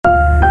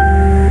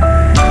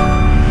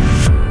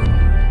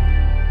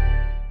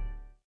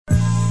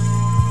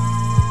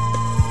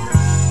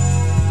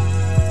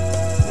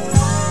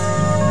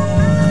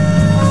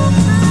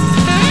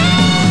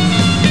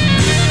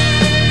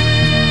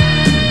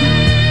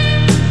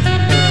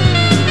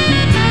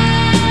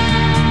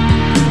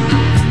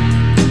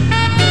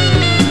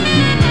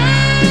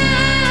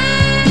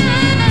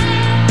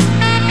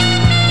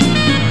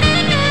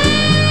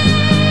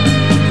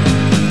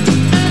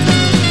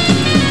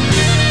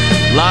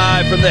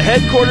live from the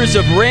headquarters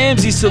of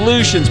Ramsey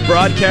Solutions,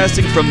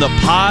 broadcasting from the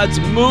Pods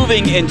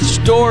Moving and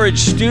Storage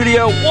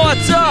Studio.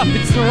 What's up?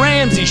 It's the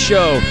Ramsey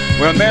Show,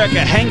 where America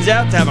hangs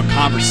out to have a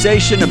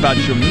conversation about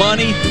your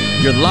money,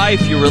 your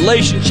life, your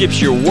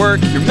relationships, your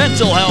work, your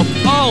mental health,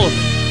 all of it.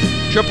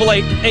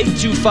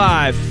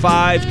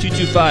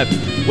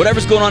 888-825-5225.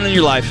 Whatever's going on in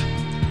your life,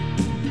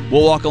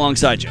 we'll walk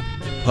alongside you.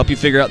 Help you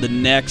figure out the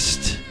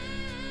next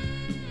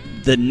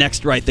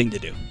right thing to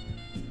do.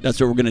 That's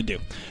what we're going to do.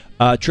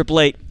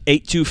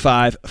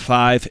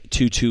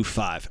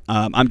 888-825-5225.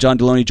 I'm John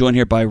Deloney, joined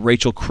here by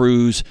Rachel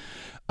Cruz,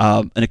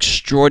 an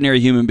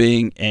extraordinary human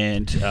being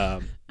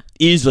and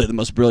easily the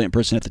most brilliant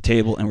person at the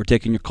table, and we're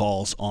taking your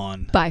calls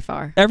on... By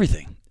far.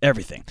 Everything. All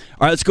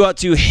right, let's go out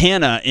to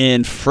Hannah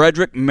in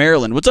Frederick,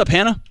 Maryland. What's up,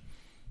 Hannah?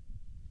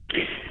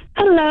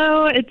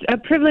 Hello. It's a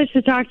privilege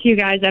to talk to you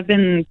guys. I've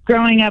been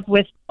growing up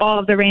with all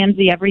of the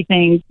Ramsey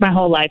everything my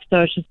whole life,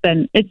 so it's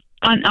an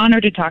honor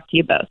to talk to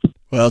you both.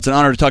 Well, it's an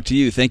honor to talk to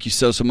you. Thank you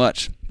so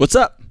much. What's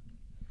up?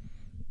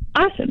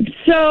 Awesome.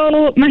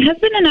 So my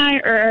husband and I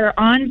are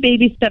on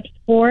baby steps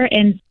 4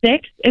 and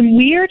 6, and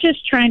we are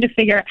just trying to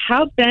figure out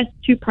how best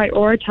to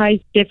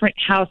prioritize different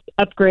house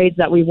upgrades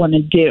that we want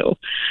to do.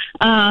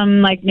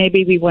 Like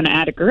maybe we want to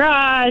add a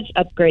garage,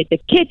 upgrade the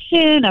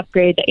kitchen,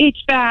 upgrade the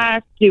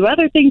HVAC, do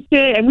other things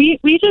to it. And we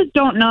just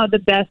don't know the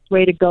best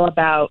way to go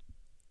about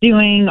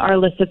doing our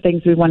list of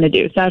things we want to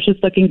do. So I was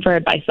just looking for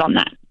advice on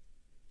that.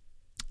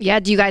 Yeah.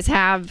 Do you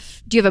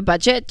have a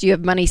budget? Do you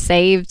have money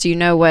saved? Do you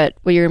know what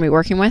you're going to be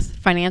working with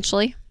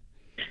financially?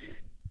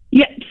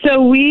 Yeah.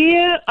 So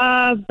we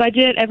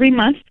budget every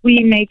month. We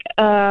make,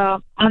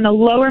 on a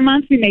lower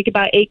month, we make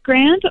about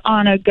 $8,000.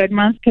 On a good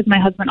month, because my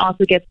husband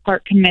also gets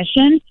part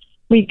commission,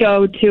 we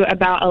go to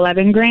about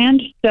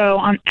 $11,000. So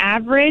on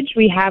average,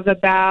 we have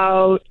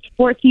about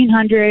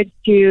 $1,400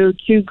 to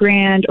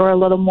 $2,000 or a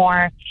little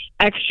more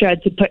extra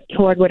to put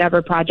toward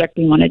whatever project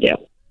we want to do.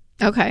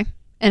 Okay.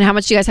 And how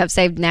much do you guys have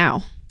saved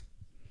now?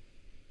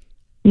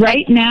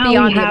 Right now,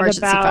 beyond we the have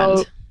emergency about...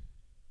 fund.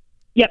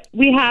 Yep,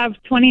 we have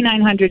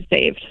 $2,900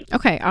 saved.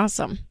 Okay,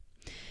 awesome.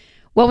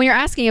 Well, when you're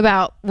asking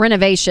about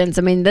renovations,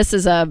 I mean, this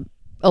is a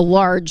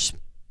large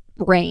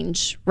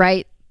range,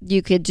 right?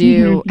 You could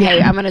do, hey,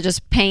 I'm going to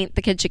just paint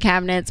the kitchen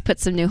cabinets, put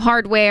some new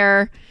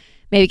hardware,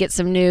 maybe get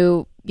some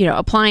new,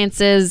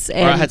 appliances.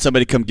 And or I had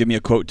somebody come give me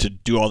a quote to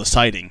do all the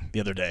siding the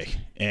other day,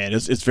 and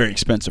it's very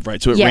expensive, right?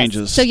 So it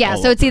ranges. So yeah,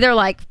 so it's either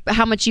like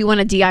how much you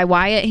want to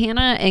DIY it,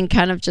 Hannah, and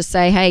kind of just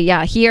say, hey,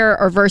 yeah, here,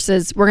 or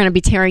versus we're going to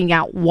be tearing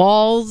out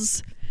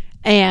walls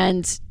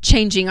and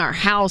changing our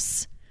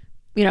house,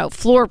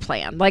 floor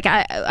plan. Like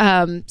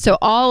so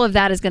all of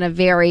that is going to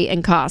vary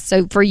in cost.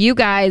 So for you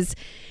guys,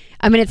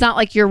 I mean, it's not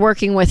like you're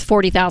working with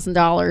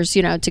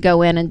 $40,000, to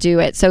go in and do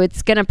it. So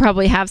it's going to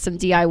probably have some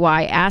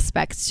DIY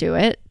aspects to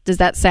it. Does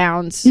that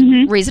sound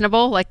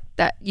reasonable? Like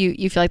that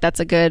you feel like that's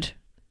a good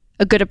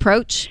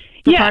approach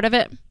for part of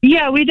it?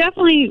 Yeah, we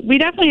definitely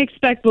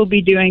expect we'll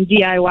be doing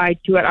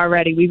DIY to it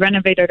already. We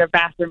renovated our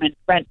bathroom and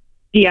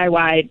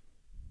DIY'd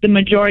the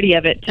majority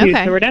of it too.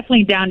 Okay. So we're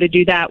definitely down to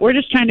do that. We're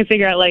just trying to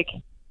figure out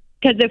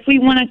because if we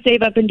want to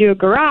save up and do a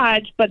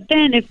garage, but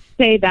then if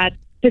say that's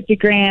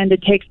 $50,000,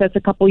 it takes us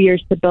a couple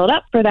years to build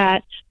up for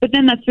that. But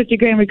then that's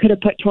 $50,000 we could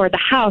have put toward the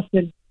house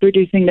and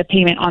reducing the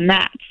payment on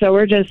that. So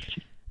we're just...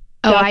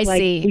 Oh, I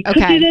see. We could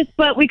do this,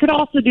 but we could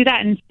also do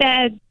that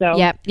instead. So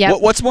Yep.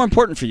 What's more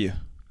important for you?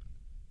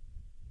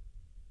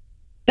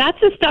 That's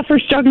the stuff we're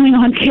struggling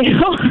on too.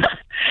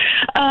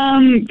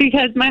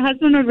 Because my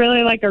husband would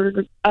really like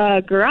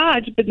a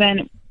garage, but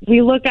then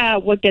we look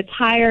at what gets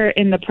higher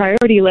in the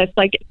priority list.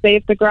 Like say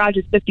if the garage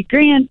is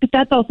 $50,000, but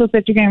that's also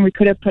 $50,000 we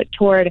could have put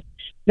toward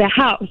the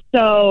house.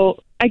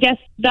 So I guess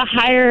the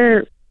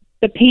higher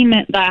the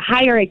payment, the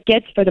higher it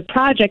gets for the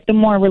project, the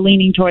more we're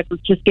leaning towards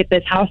let's just get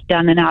this house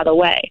done and out of the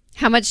way.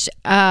 How much do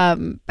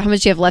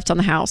you have left on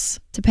the house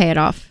to pay it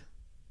off?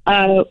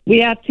 We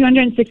have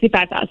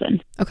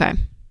 $265,000. Okay.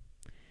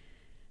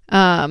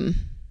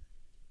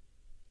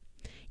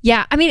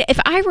 Yeah, I mean,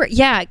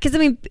 because I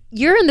mean,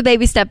 you're in the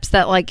baby steps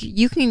that like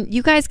you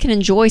guys can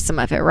enjoy some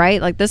of it,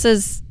 right? Like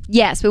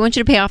yes, we want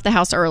you to pay off the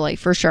house early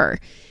for sure.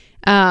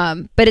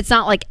 But it's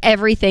not like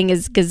everything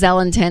is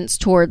gazelle intense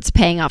towards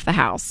paying off the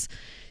house.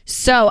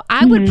 So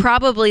I would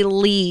probably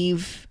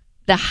leave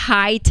the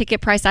high ticket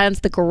price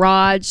items, the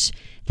garage,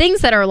 things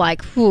that are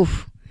like,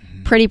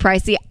 pretty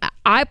pricey.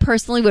 I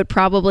personally would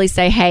probably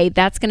say, hey,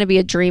 that's going to be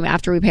a dream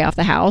after we pay off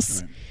the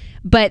house. Right.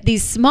 But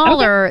these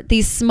smaller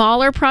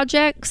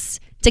projects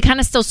to kind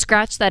of still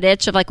scratch that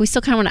itch of like, we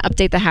still kind of want to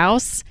update the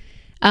house.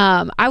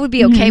 I would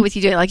be okay with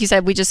you doing it. Like you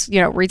said, we just,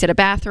 redid a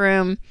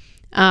bathroom.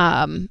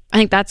 I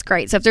think that's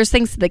great. So if there's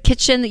things in the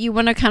kitchen that you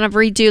want to kind of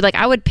redo, like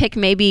I would pick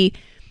maybe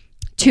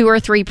 2 or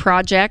 3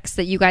 projects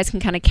that you guys can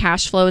kind of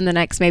cash flow in the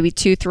next maybe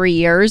 2-3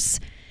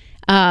 years,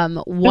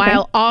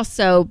 while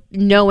also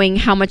knowing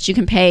how much you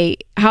can pay,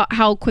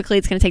 how quickly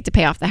it's going to take to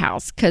pay off the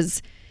house.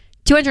 Because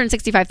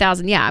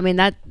 $265,000, yeah, I mean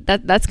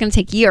that's going to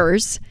take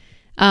years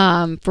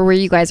for where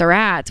you guys are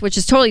at, which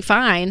is totally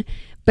fine.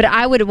 But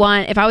I would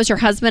want, if I was your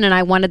husband and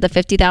I wanted the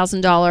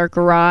 $50,000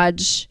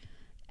 garage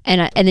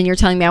and then you're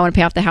telling me I want to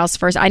pay off the house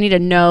first, I need to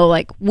know,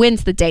 like,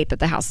 when's the date that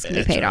the house is going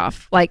to be paid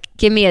off? Like,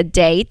 give me a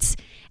date.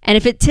 And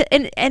if it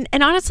and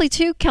honestly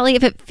too, Kelly,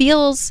 if it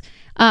feels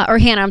or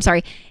Hannah, I'm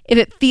sorry, if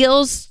it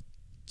feels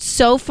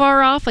so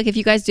far off, like if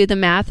you guys do the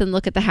math and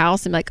look at the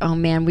house and be like, oh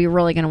man, we're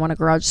really going to want a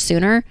garage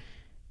sooner,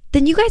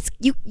 then you guys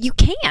you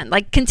can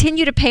like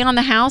continue to pay on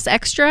the house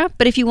extra.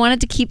 But if you wanted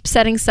to keep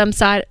setting some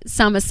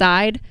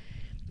aside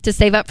to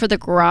save up for the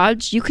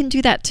garage, you can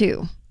do that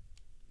too.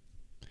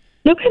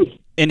 Okay.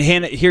 And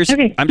Hannah,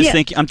 I'm just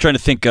thinking. I'm trying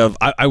to think of.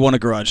 I want a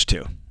garage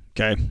too.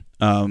 Okay.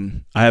 I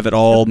have it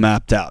all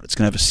mapped out. It's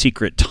gonna have a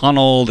secret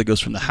tunnel that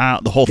goes from the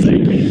house, the whole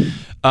thing.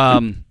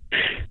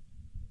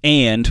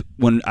 And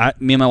when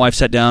me and my wife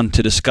sat down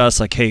to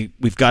discuss, like, hey,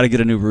 we've got to get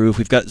a new roof.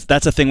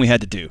 That's a thing we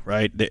had to do,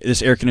 right?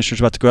 This air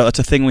conditioner's about to go out. That's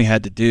a thing we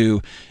had to do.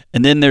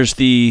 And then there's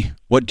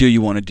what do you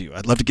want to do?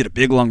 I'd love to get a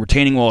big, long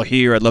retaining wall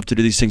here. I'd love to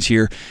do these things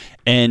here.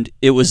 And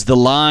it was the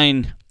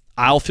line,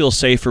 I'll feel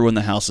safer when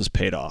the house is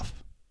paid off,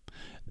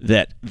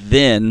 that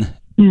then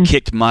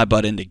kicked my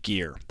butt into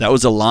gear. That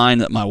was a line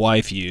that my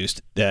wife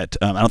used that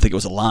I don't think it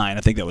was a line.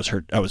 I think that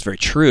was very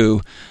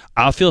true.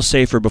 I'll feel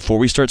safer before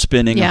we start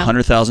spending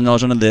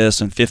 $100,000 on this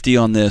and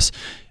 $50,000 on this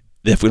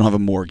if we don't have a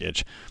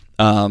mortgage.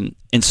 And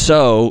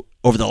so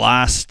over the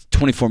last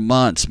 24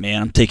 months,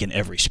 man, I'm taking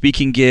every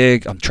speaking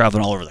gig. I'm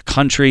traveling all over the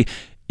country.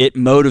 It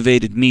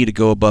motivated me to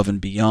go above and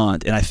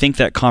beyond. And I think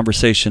that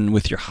conversation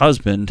with your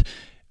husband,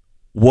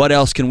 what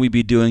else can we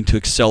be doing to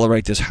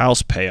accelerate this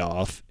house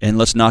payoff? And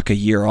let's knock a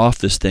year off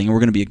this thing. We're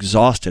going to be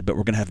exhausted, but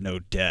we're going to have no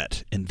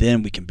debt. And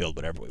then we can build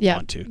whatever we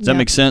want to. Does that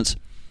make sense?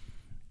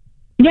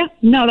 Yeah,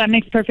 no, that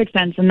makes perfect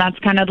sense. And that's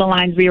kind of the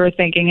lines we were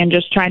thinking, and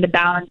just trying to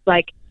balance,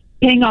 like,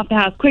 paying off the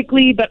house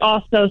quickly, but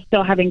also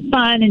still having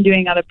fun and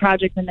doing other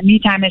projects in the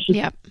meantime. It's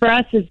just, for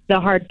us, is the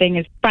hard thing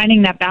is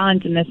finding that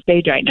balance in this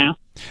stage right now.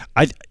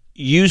 I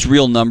use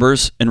real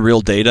numbers and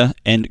real data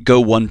and go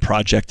one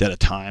project at a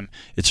time.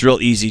 It's real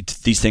easy.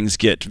 These things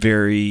get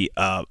very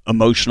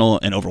emotional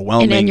and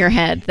overwhelming. And in your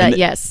head,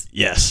 yes.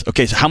 Yes.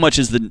 Okay, so how much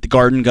is the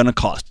garden going to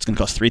cost? It's going to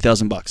cost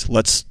 $3,000.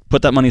 Let's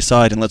put that money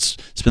aside and let's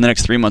spend the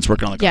next 3 months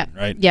working on the garden,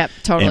 right? Yep,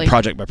 totally. And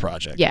project by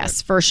project.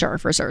 Yes, right? for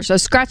sure. So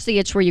scratch the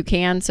itch where you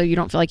can, so you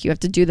don't feel like you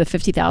have to do the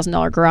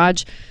 $50,000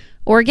 garage.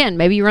 Or again,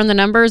 maybe you run the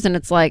numbers and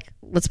it's like,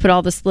 let's put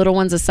all this little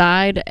ones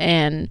aside,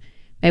 and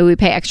maybe we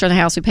pay extra on the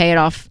house, we pay it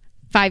off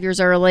 5 years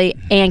early,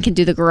 and can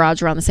do the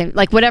garage around the same,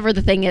 like whatever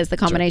the thing is, the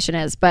combination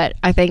is. But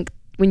I think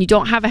when you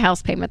don't have a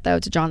house payment, though,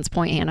 to John's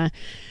point, Hannah,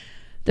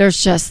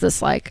 there's just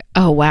this like,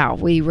 oh wow,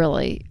 we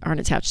really aren't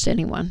attached to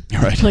anyone,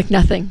 right? Like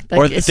nothing. Like,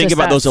 or think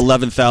about those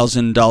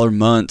 $11,000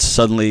 months.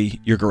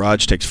 Suddenly, your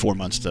garage takes 4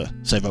 months to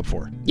save up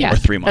for, or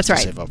 3 months to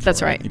save up for.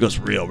 That's right. It goes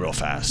real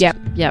fast. Yep.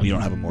 You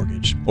don't have a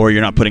mortgage, or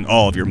you're not putting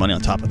all of your money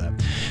on top of that.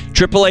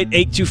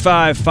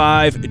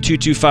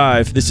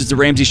 888-825-5225. This is the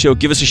Ramsey Show.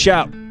 Give us a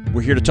shout.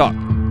 We're here to talk.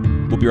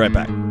 We'll be right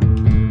back.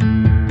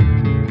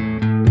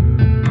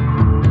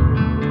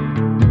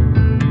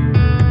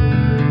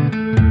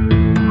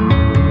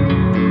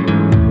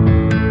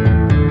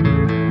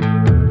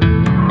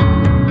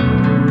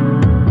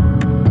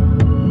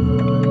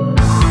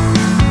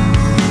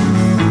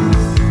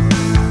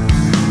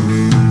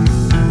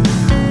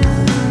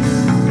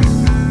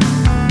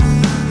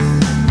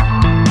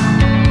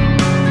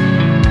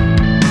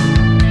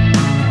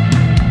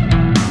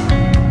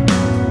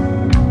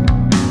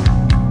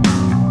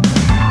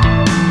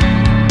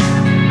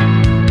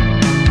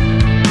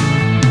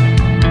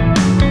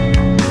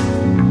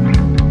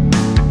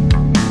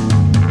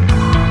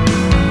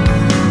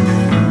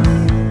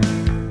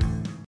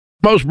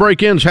 Most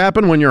break-ins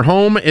happen when your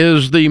home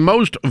is the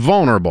most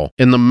vulnerable,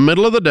 in the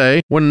middle of the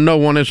day when no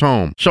one is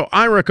home. So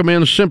I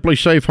recommend Simply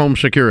Safe Home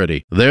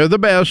Security. They're the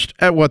best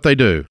at what they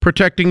do,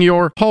 protecting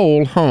your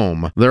whole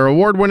home. Their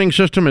award-winning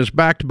system is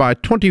backed by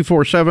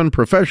 24/7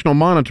 professional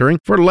monitoring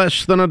for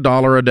less than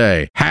 $1 a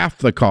day, half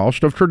the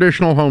cost of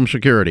traditional home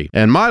security.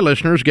 And my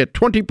listeners get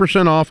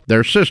 20% off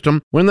their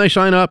system when they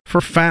sign up for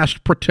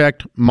Fast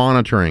Protect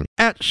monitoring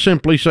at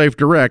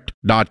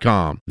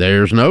simplysafedirect.com.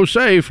 There's no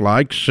safe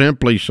like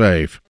Simply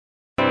Safe.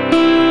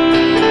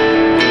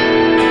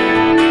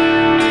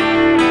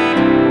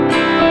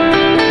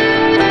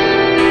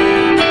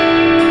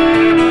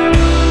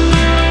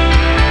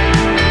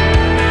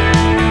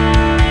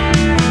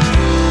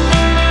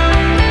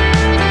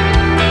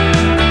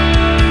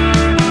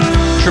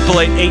 Triple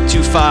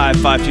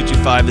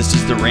 825-5225. This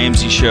is the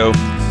Ramsey Show.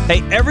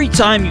 Hey, every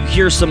time you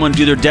hear someone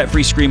do their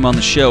debt-free scream on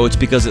the show, it's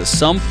because at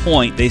some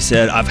point they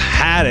said, I've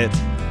had it.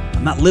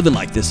 I'm not living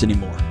like this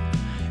anymore.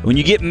 When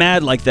you get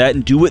mad like that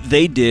and do what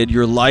they did,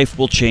 your life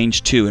will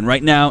change too. And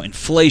right now,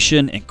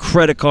 inflation and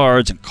credit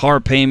cards and car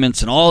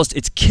payments and all this,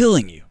 it's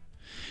killing you.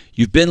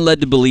 You've been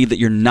led to believe that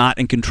you're not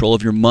in control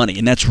of your money,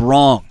 and that's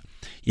wrong.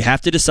 You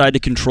have to decide to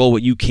control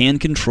what you can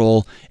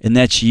control, and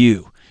that's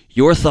you,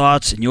 your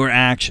thoughts and your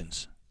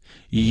actions.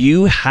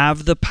 You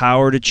have the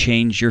power to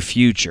change your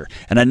future.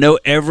 And I know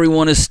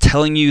everyone is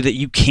telling you that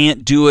you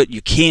can't do it.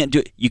 You can't do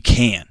it. You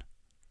can.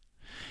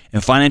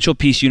 And Financial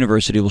Peace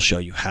University will show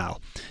you how.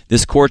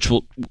 This course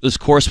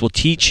will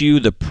teach you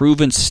the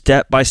proven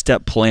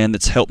step-by-step plan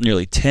that's helped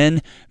nearly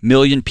 10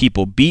 million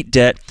people beat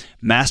debt,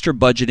 master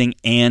budgeting,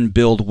 and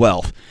build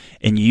wealth.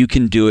 And you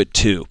can do it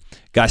too.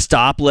 Guys,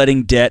 stop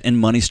letting debt and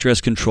money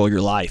stress control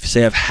your life.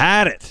 Say, I've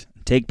had it.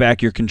 Take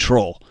back your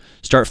control.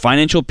 Start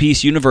Financial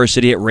Peace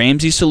University at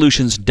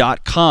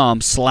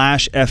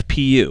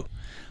RamseySolutions.com/FPU.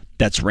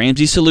 That's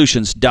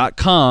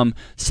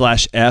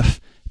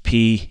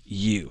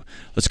RamseySolutions.com/FPU.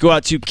 Let's go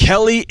out to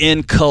Kelly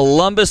in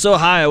Columbus,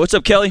 Ohio. What's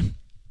up, Kelly?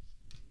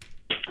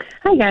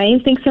 Hi, guys.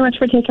 Thanks so much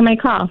for taking my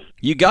call.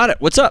 You got it.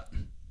 What's up?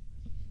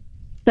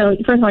 So,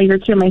 first of all, you're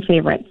two of my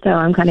favorites, so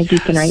I'm kind of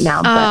geeking right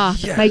now.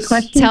 But my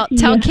question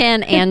Tell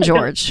Ken and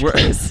George,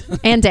 please.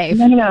 And Dave.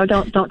 No,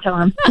 don't tell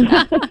him.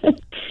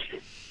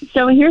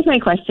 So here's my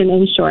question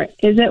in short.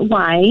 Is it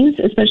wise,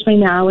 especially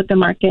now with the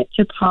market,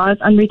 to pause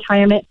on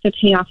retirement to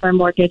pay off our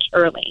mortgage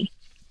early?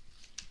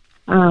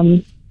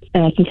 And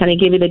I can kind of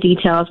give you the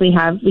details. We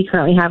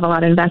currently have a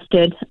lot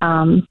invested.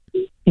 I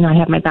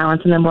have my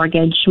balance in the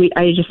mortgage.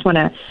 I just want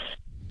to,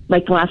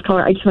 like the last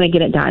caller, I just want to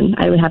get it done.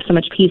 I would have so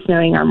much peace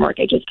knowing our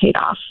mortgage is paid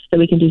off, so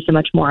we can do so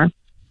much more.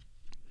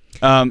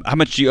 How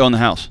much do you own the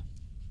house?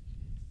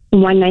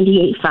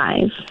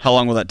 $198,500. How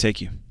long will that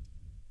take you?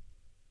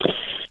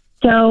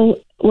 So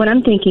what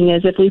I'm thinking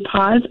is if we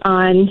pause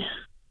on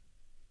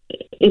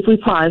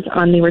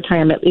the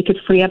retirement, we could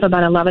free up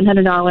about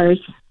 $1,100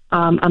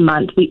 a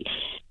month.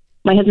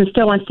 My husband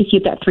still wants to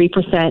keep that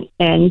 3%,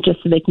 and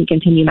just so they can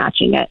continue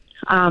matching it.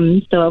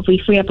 So if we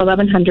free up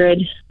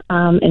 $1,100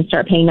 and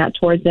start paying that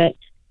towards it,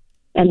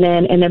 and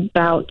then in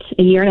about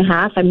a year and a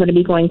half, I'm going to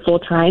be going full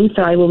time,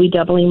 so I will be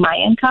doubling my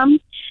income.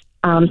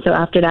 So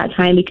after that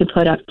time, we could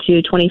put up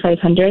to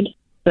 $2,500.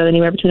 So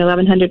anywhere between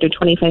 $1,100 to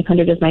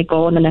 $2,500 is my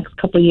goal in the next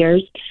couple of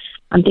years.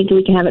 I'm thinking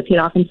we can have it paid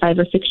off in 5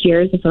 or 6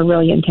 years if we're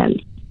really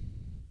intense.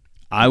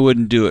 I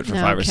wouldn't do it for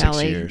 5 or 6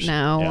 Kelly, years.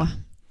 No. Yeah.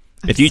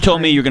 If you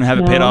told me you're going to have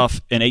it paid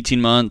off in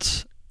 18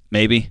 months,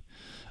 maybe.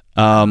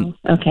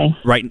 Okay.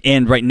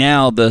 Right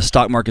now, the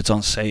stock market's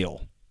on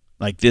sale.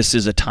 Like, this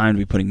is a time to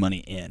be putting money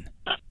in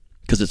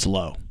because it's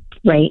low.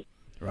 Right.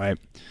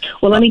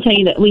 Well, let me tell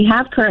you that we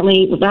have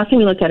currently, last time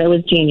we looked at it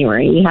was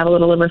January. We have a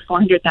little over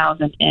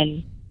 $400,000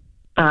 in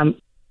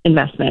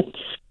investment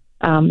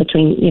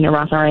between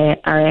Roth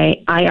IRA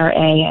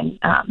and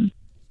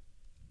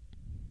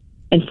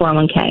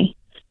 401k,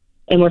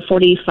 and we're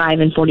 45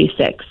 and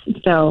 46.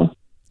 So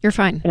you're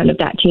fine. I don't know if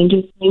that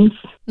changes things.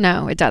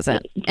 No, it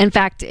doesn't. In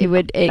fact,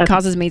 it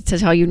causes me to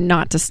tell you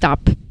not to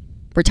stop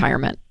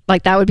retirement.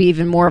 Like, that would be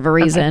even more of a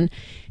reason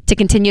to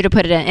continue to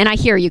put it in. And I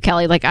hear you,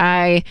 Kelly. Like,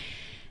 I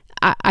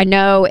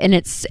know, and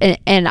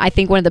I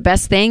think one of the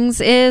best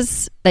things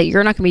is that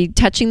you're not going to be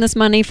touching this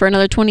money for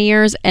another 20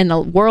 years, and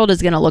the world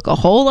is going to look a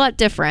whole lot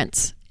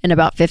different in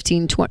about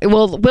 15, 20.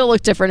 Will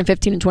look different in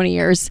 15 and 20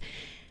 years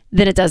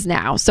than it does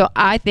now. So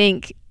I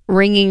think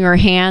wringing your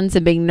hands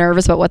and being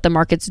nervous about what the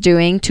market's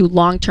doing to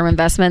long-term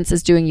investments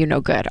is doing you no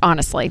good,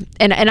 honestly.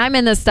 And I'm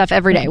in this stuff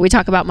every day. We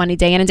talk about money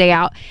day in and day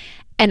out.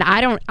 And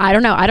I don't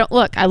know.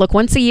 I look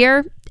once a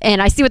year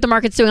and I see what the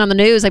market's doing on the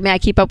news. I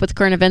keep up with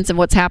current events and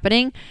what's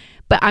happening,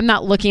 but I'm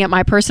not looking at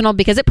my personal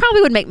because it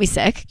probably would make me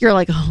sick. You're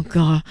like, oh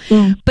God.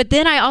 Mm. But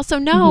then I also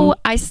know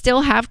I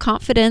still have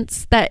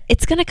confidence that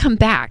it's going to come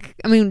back.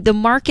 The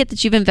market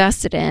that you've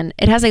invested in,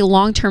 it has a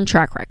long-term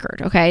track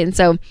record. Okay. And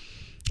so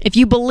if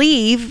you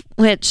believe,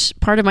 which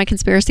part of my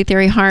conspiracy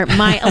theory heart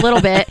might a little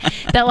bit,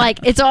 that like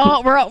it's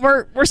all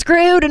we're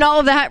screwed and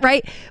all of that,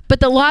 right? But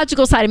the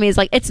logical side of me is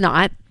like, it's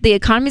not. The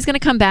economy's going to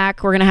come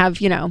back. We're going to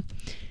have,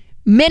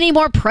 many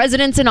more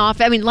presidents in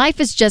office. Life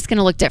is just going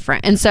to look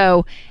different. And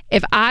so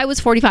if I was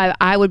 45,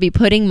 I would be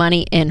putting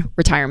money in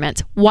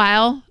retirement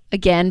while,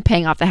 again,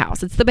 paying off the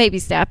house. It's the baby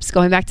steps,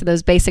 going back to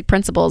those basic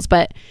principles.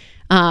 But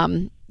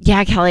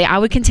yeah, Kelly, I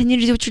would continue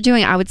to do what you're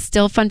doing. I would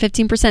still fund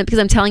 15% because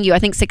I'm telling you, I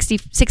think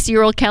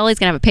 60-year-old Kelly's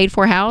going to have a paid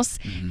for house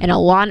and a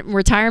lot in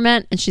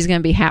retirement, and she's going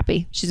to be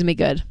happy. She's going to be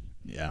good.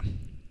 Yeah.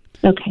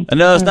 Okay. I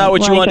know that's not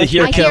what you wanted to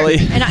hear, Kelly.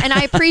 And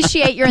I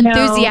appreciate your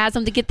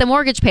enthusiasm to get the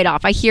mortgage paid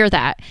off. I hear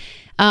that.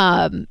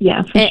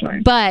 Yeah, for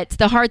sure. But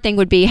the hard thing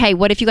would be, hey,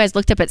 what if you guys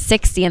looked up at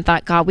 60 and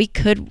thought, God,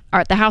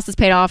 the house is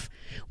paid off.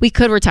 We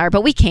could retire,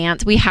 but we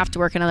can't. We have to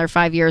work another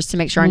 5 years to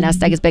make sure our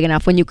nest egg is big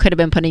enough when you could have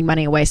been putting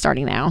money away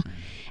starting now.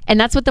 And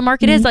that's what the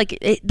market is like.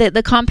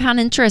 The compound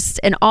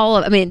interest and all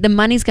of, the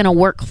money's going to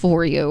work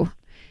for you.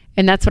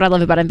 And that's what I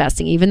love about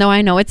investing. Even though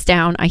I know it's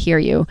down, I hear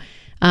you.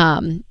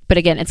 But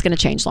again, it's going to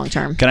change long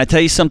term. Can I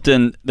tell you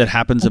something that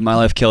happens in my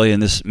life, Kelly?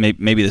 And this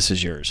maybe this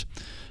is yours.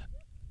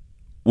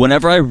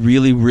 Whenever I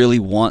really, really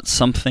want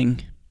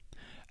something,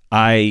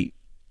 I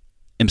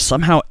am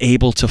somehow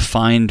able to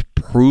find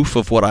proof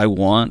of what I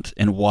want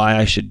and why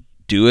I should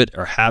do it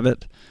or have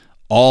it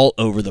all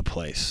over the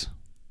place.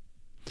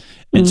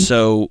 And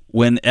so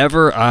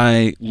whenever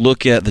I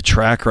look at the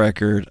track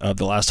record of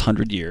the last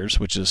 100 years,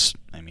 which is,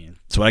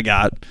 it's what I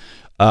got,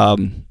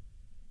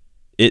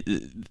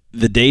 the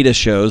data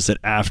shows that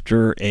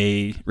after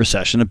a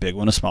recession, a big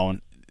one, a small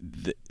one,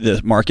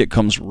 the market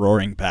comes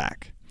roaring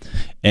back.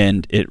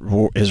 and it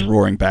is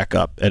roaring back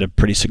up at a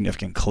pretty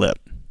significant clip.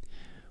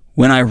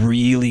 When I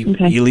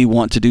really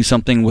want to do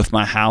something with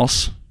my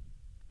house,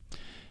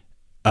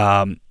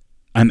 I'm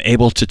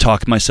able to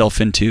talk myself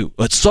into,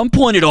 at some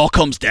point it all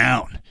comes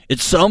down. At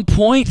some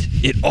point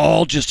it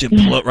all just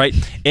implodes, right?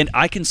 And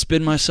I can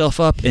spin myself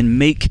up and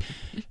make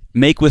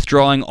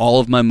withdrawing all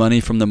of my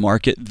money from the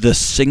market the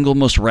single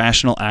most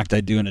rational act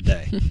I do in a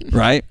day,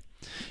 right?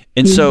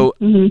 And so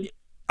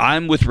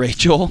I'm with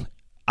Rachel.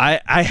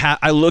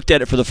 I looked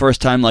at it for the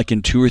first time like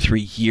in 2 or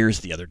 3 years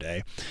the other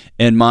day,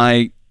 and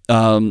my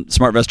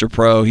SmartVestor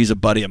Pro, he's a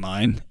buddy of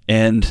mine,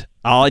 and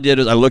all I did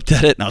is I looked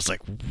at it and I was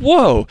like,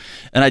 whoa.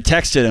 And I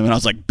texted him and I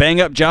was like,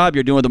 bang up job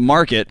you're doing with the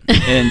market.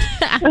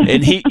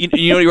 And he,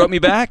 you know what he wrote me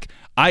back?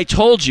 I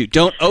told you,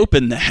 don't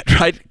open that,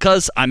 right?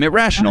 Because I'm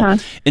irrational.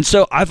 And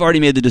so I've already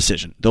made the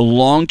decision, the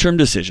long-term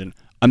decision.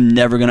 I'm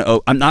not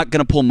going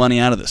to pull money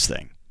out of this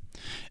thing.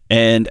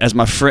 And as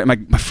my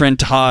friend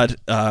Todd,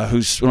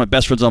 who's one of my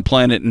best friends on the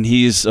planet, and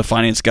he's a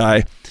finance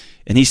guy,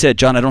 and he said,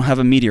 John, I don't have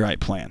a meteorite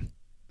plan.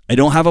 I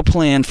don't have a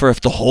plan for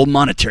if the whole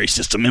monetary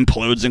system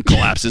implodes and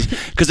collapses,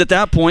 because at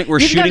that point we're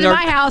shooting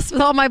my house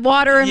with all my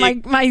water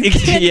and my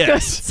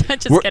yes.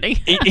 goods. Just kidding.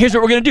 Here's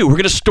what we're going to do. We're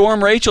going to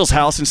storm Rachel's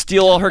house and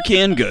steal all her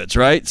canned goods,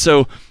 right?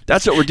 So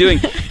that's what we're doing.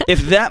 If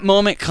that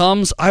moment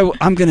comes,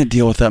 I'm going to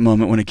deal with that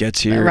moment when it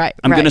gets here. Right.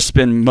 I'm going to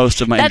spend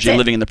most of my energy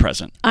living in the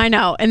present. I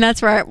know, and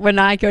that's where when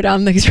I go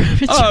down these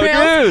rabbit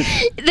trails,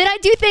 then I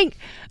do think,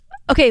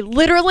 okay,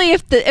 literally,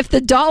 if the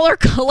dollar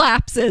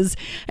collapses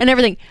and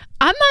everything,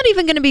 I'm not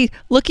even going to be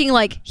looking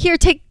like, here,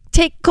 take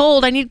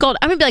gold. I need gold.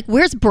 I'm going to be like,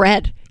 where's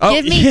bread?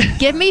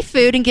 Give me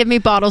food and give me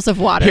bottles of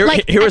water.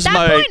 Point, we're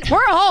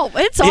all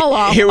bets are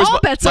off.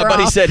 My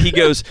buddy said, he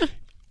goes,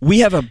 we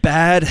have a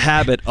bad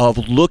habit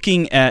of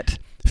looking at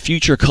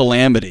future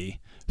calamity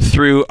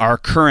through our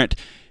current.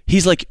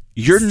 He's like,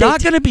 you're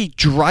not going to be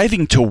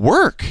driving to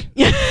work,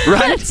 right?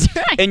 That's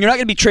right. And you're not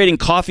going to be trading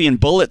coffee and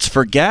bullets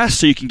for gas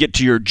so you can get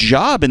to your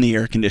job in the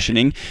air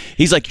conditioning.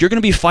 He's like, you're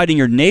going to be fighting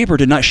your neighbor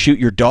to not shoot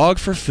your dog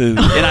for food.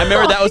 And I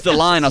remember that was the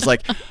line. I was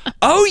like,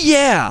 oh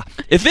yeah,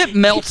 if it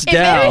melts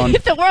down,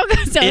 if the world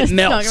goes down, it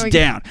melts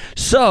down.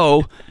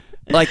 So,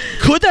 like,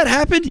 could that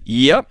happen?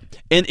 Yep.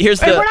 And we're not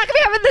going to be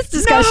having this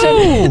discussion.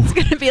 No. It's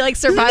going to be like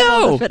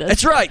survival of the fittest.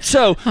 That's right.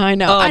 So I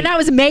know. And I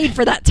was made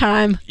for that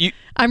time.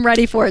 I'm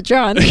ready for it,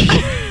 John.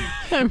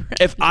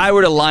 If I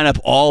were to line up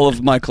all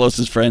of my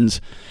closest friends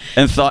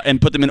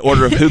and put them in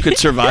order of who could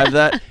survive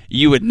that,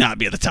 you would not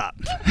be at the top.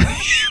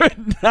 You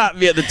would not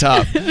be at the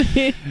top.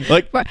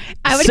 Like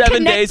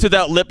 7 days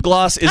without lip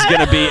gloss is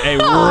going to be a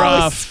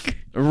rough.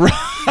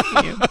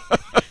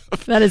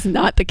 That is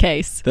not the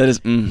case. That is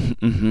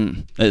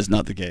that is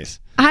not the case.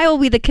 I will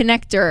be the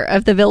connector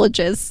of the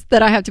villages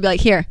that I have to be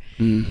like, here.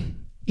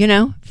 You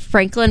know,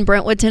 Franklin,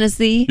 Brentwood,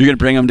 Tennessee. You're going to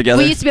bring them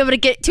together? We used to be able to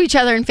get to each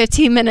other in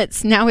 15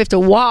 minutes. Now we have to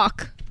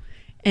walk,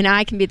 and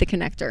I can be the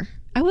connector.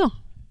 I will.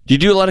 Do you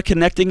do a lot of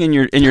connecting in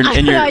your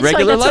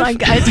regular life?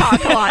 I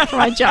talk a lot for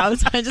my job,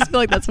 so I just feel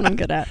like that's what I'm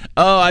good at.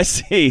 Oh, I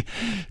see.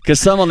 Because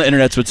some on the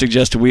internet would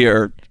suggest we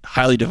are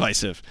highly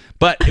divisive.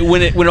 But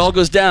when it all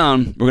goes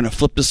down, we're going to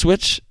flip the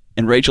switch,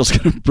 and Rachel's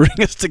going to bring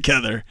us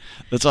together.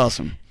 That's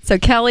awesome. So,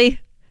 Kelly,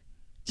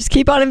 just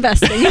keep on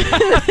investing.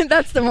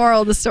 That's the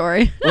moral of the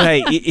story. Well,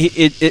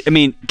 hey, I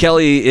mean,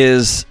 Kelly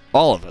is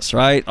all of us,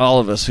 right? All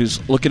of us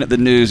who's looking at the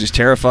news, who's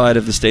terrified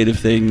of the state of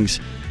things.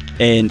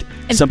 And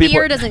some fear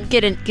people doesn't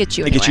get you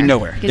anywhere. It gets you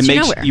nowhere.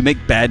 You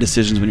make bad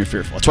decisions when you're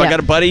fearful. That's why I got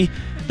a buddy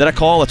that I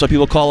call. That's why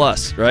people call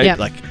us, right? Yep.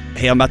 Like,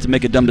 hey, I'm about to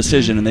make a dumb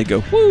decision. And they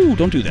go, whoo,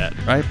 don't do that,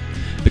 right?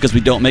 Because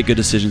we don't make good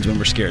decisions when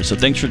we're scared. So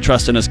thanks for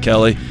trusting us,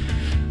 Kelly.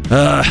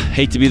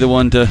 Hate to be the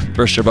one to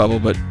burst your bubble,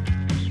 but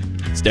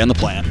stay on the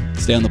plan.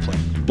 Stay on the plan.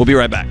 We'll be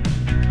right back.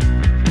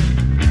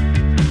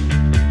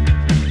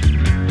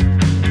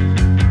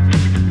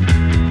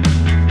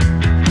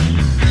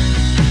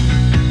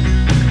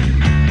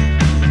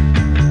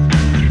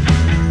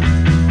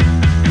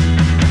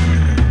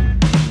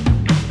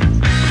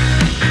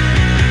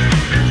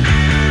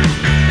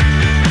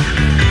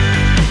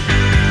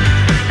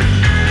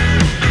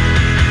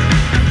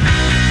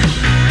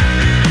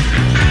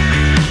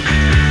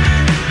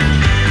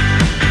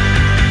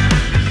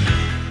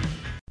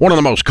 One of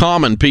the most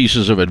common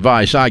pieces of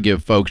advice I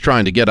give folks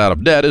trying to get out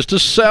of debt is to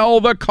sell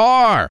the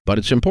car. But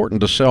it's important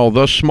to sell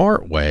the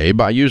smart way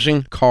by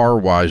using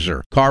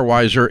CarWiser.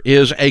 CarWiser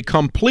is a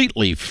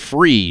completely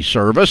free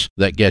service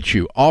that gets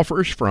you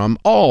offers from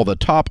all the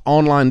top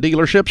online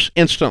dealerships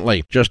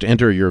instantly. Just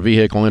enter your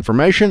vehicle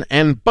information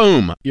and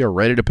boom, you're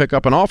ready to pick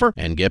up an offer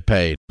and get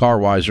paid.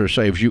 CarWiser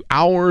saves you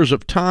hours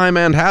of time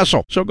and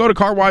hassle. So go to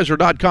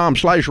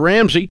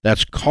carwiser.com/Ramsey.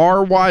 That's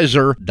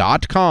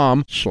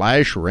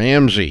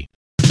carwiser.com/Ramsey.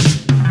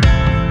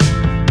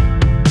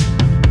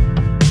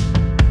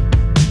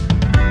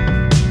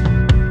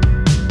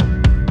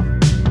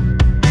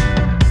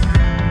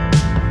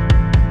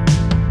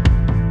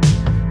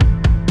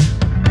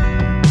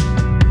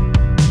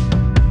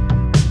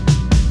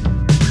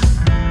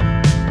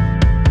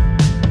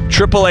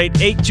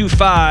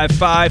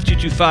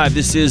 888-825-5225.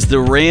 This is the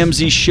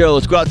Ramsey Show.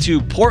 Let's go out to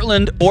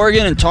Portland,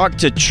 Oregon, and talk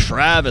to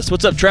Travis.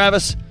 What's up,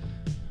 Travis?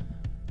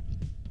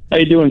 How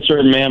you doing,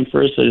 sir? Ma'am,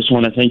 first, I just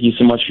want to thank you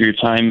so much for your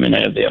time, and I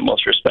have the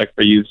utmost respect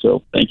for you.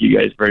 So thank you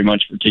guys very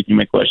much for taking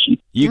my question.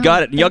 You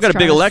got it. Y'all got a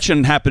big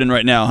election happening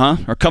right now, huh?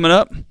 Or coming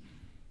up?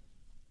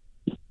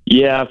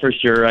 Yeah, for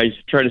sure. I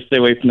try to stay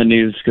away from the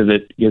news because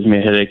it gives me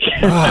a headache.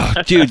 Oh,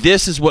 dude,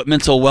 this is what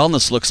mental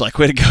wellness looks like.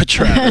 Way to go,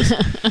 Travis.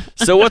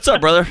 So what's up,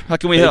 brother? How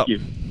can we help?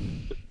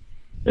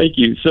 Thank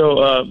you.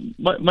 So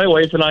my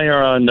wife and I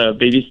are on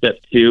baby step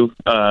 2.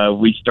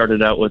 We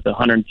started out with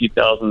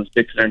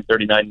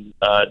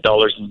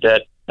 $102,639 in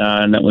debt,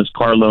 and that was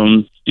car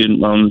loans, student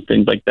loans,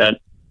 things like that.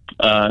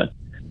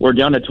 We're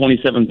down to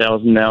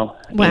 $27,000 now.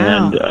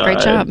 Wow, and, great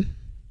job.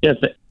 Yes,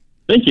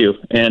 thank you.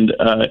 And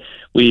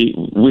we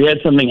had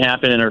something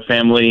happen in our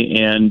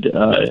family, and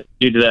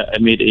due to that, I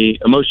made a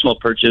emotional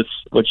purchase,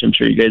 which I'm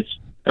sure you guys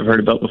have heard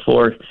about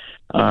before.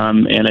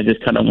 And I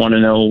just kind of want to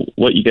know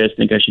what you guys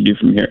think I should do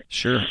from here.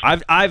 Sure.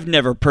 I've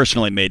never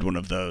personally made one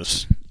of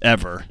those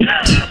ever.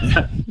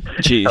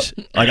 Jeez.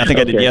 Like I think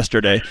I did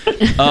yesterday.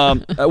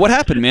 What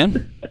happened,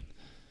 man?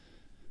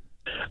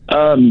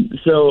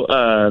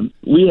 So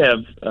we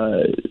have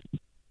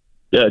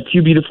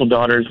 2 beautiful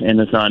daughters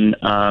and a son.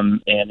 And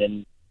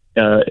in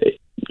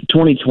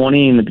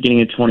 2020, in the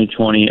beginning of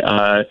 2020,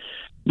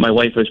 my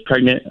wife was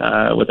pregnant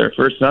with our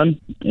first son,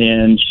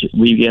 and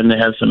we began to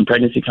have some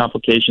pregnancy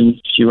complications.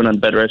 She went on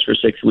bed rest for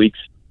 6 weeks,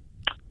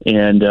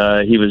 and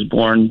he was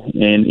born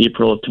in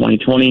April of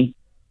 2020,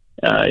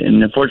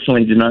 and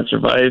unfortunately did not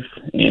survive,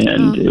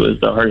 and it was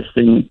the hardest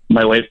thing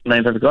my wife and I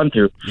have ever gone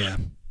through. Yeah.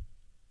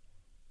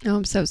 Oh,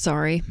 I'm so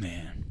sorry.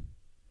 Man.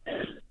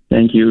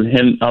 Thank you.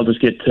 And I'll just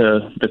get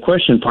to the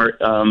question part.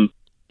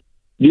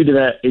 Due to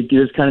that, it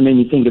just kind of made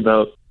me think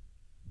about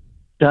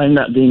time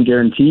not being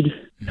guaranteed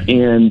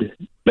and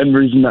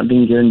memories not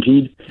being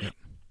guaranteed. Yep.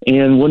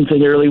 And one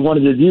thing I really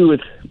wanted to do with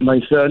my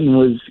son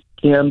was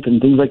camp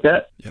and things like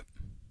that. Yep.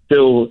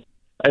 So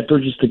I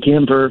purchased a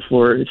camper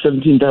for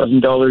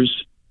 $17,000.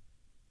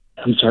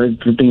 I'm sorry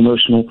for being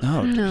emotional.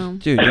 No.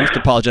 Dude, you don't have to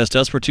apologize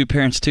to us. We're 2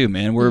 parents too,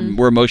 man.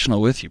 We're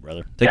emotional with you,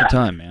 brother. Take your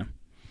time, man.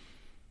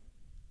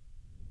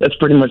 That's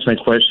pretty much my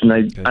question.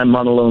 I'm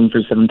on a loan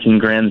for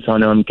 $17,000, so I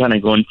know I'm kind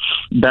of going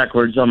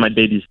backwards on my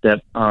baby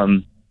step.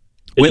 When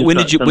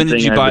did you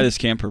buy this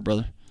camper,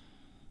 brother?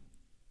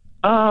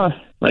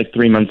 Like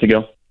 3 months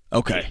ago.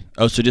 Okay.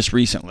 Oh, so just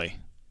recently.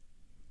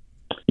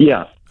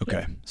 Yeah.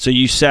 Okay. So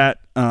you sat.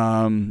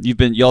 Y'all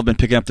have been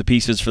picking up the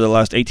pieces for the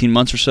last 18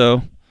 months or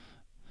so.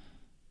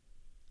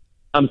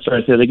 I'm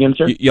sorry. Say that again,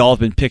 sir. Y'all have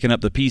been picking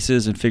up the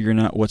pieces and figuring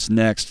out what's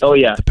next. Oh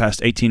yeah. The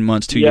past 18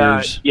 months, 2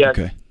 years. Yeah.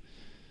 Okay.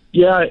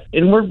 Yeah,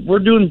 and we're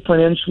doing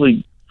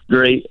financially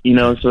great,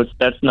 so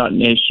that's not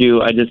an issue.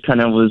 I just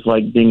kind of was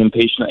like being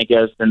impatient, I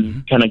guess,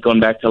 and kind of going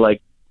back to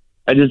like,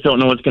 I just don't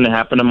know what's going to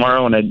happen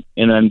tomorrow, and I'm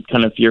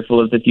kind of fearful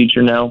of the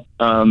future now.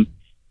 So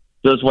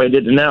that's why I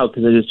did it now,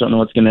 because I just don't know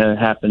what's going to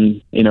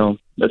happen.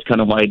 That's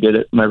kind of why I did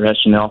it. My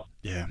rationale.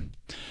 Yeah.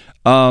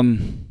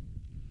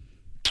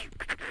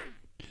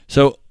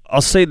 So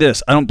I'll say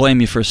this: I don't blame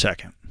you for a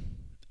second,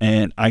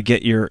 and I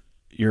get your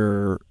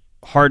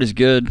heart is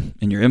good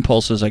and your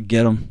impulses. I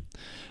get them.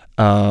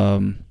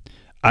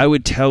 I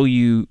would tell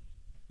you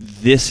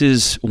this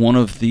is one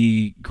of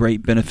the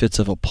great benefits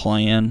of a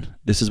plan.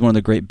 This is one of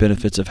the great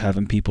benefits of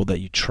having people that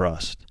you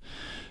trust.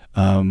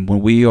 When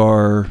we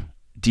are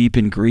deep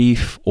in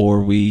grief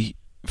or we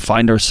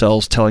find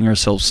ourselves telling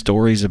ourselves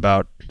stories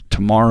about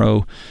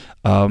tomorrow,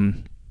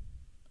 man,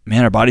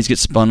 our bodies get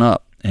spun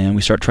up and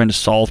we start trying to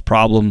solve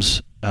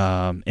problems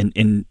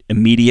in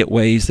immediate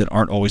ways that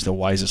aren't always the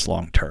wisest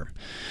long term.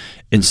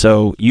 And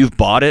so you've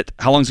bought it.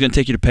 How long is it going to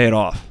take you to pay it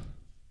off?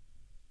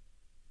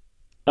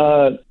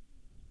 I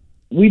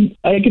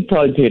could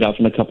probably pay it off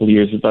in a couple of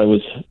years if I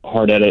was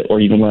hard at it, or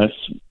even less.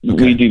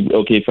 Okay. We do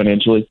okay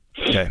financially.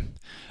 Okay.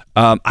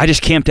 I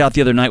just camped out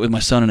the other night with my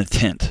son in a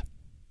tent.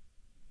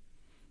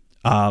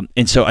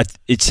 And so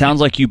it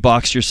sounds like you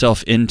boxed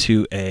yourself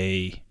into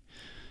it's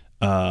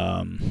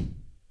going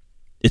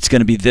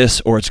to be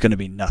this or it's going to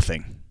be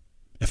nothing.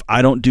 If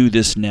I don't do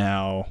this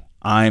now,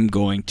 I'm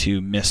going to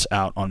miss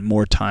out on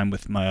more time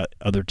with my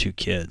other 2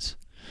 kids.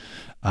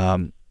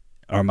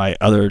 Or my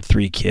other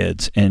 3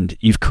 kids, and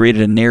you've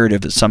created a narrative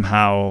that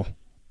somehow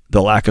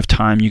the lack of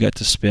time you got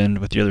to spend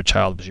with your other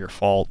child was your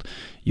fault.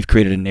 You've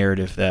created a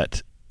narrative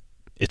that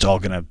it's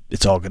all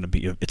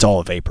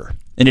a vapor,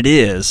 and it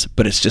is,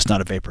 but it's just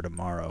not a vapor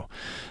tomorrow.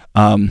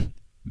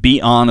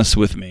 Be honest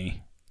with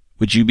me.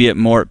 Would you be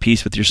more at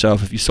peace with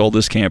yourself if you sold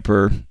this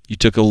camper? You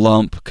took a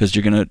lump because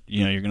you're gonna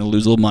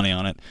lose a little money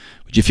on it.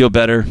 Would you feel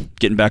better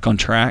getting back on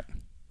track?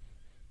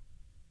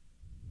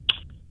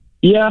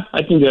 Yeah,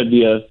 I think that'd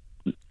be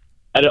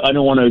I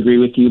don't want to agree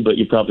with you, but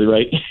you're probably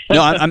right.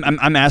 No,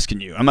 I'm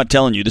asking you. I'm not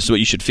telling you this is what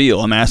you should feel.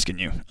 I'm asking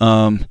you.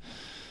 I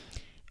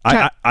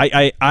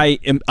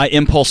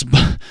impulse.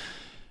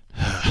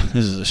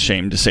 This is a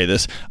shame to say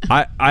this.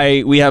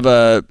 We have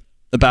a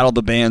Battle of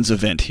the Bands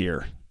event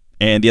here,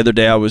 And the other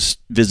day I was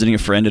visiting a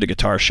friend at a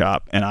guitar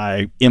shop, and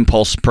I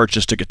impulse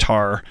purchased a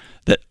guitar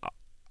that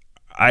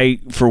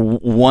for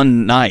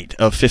one night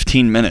of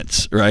 15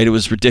 minutes, right? It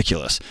was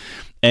ridiculous.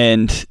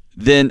 And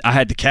then I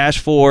had the cash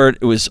for it.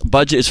 It was,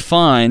 budget is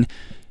fine,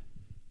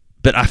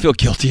 but I feel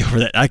guilty over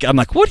that. I'm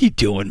like, what are you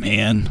doing,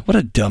 man? What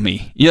a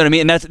dummy. You know what I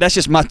mean? And that's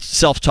just my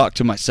self-talk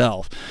to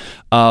myself.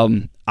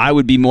 I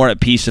would be more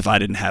at peace if I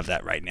didn't have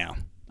that right now.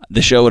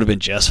 The show would have been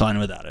just fine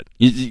without it.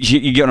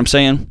 You get what I'm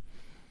saying?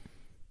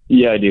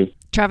 Yeah, I do.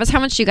 Travis,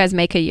 how much do you guys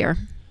make a year?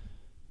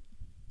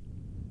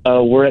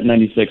 We're at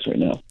 96 right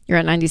now. You're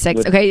at 96.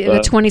 With, okay, the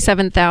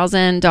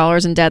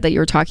 $27,000 in debt that you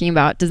were talking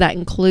about, does that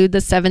include the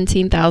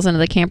 $17,000 of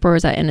the camper, or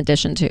is that in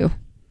addition to?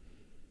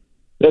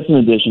 That's in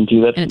addition to.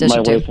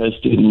 My wife has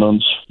student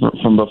loans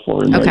from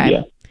before. Okay.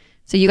 Yeah.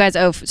 So you guys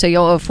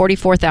you'll owe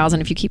 $44,000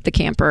 if you keep the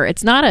camper.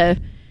 It's not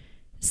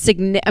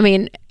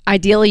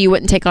ideally you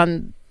wouldn't take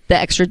on the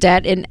extra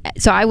debt. And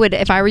so I would,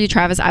 if I were you,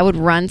 Travis, I would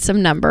run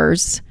some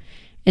numbers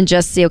and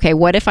just see, okay,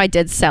 what if I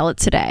did sell it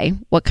today?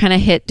 What kind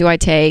of hit do I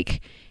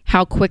take?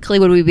 How quickly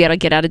would we be able to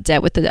get out of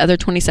debt with the other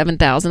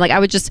 $27,000? Like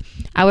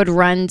I would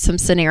run some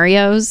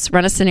scenarios,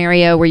 run a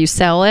scenario where you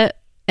sell it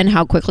and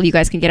how quickly you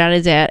guys can get out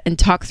of debt, and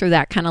talk through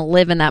that, kind of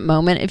live in that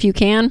moment if you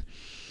can,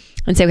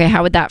 and say, okay,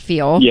 how would that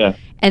feel? Yeah.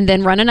 And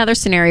then run another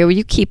scenario where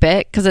you keep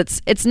it, because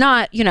it's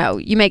not,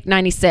 you make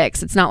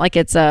 96. It's not like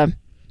it's a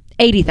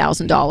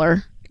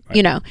 $80,000,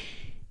 right.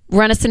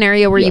 Run a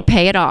scenario where you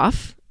pay it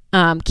off,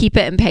 keep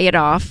it and pay it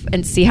off,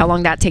 and see how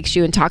long that takes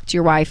you, and talk to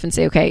your wife and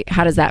say, okay,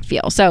 how does that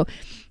feel? So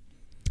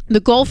the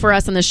goal for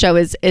us on the show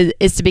is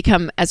to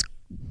become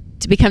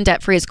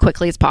debt free as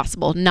quickly as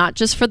possible, not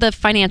just for the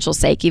financial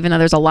sake, even though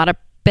there's a lot of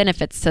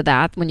benefits to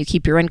that. When you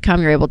keep your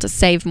income, you're able to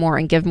save more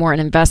and give more and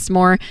invest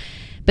more.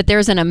 But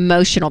there's an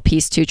emotional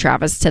piece too,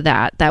 Travis, to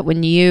that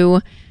when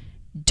you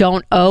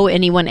don't owe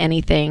anyone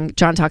anything.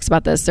 John talks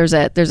about this. There's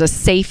a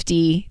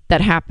safety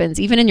that happens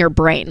even in your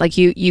brain. Like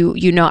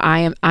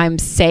I'm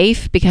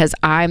safe because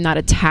I'm not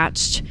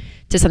attached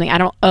to something. I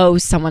don't owe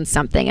someone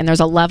something. And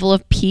there's a level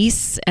of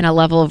peace and a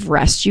level of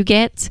rest you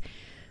get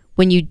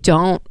when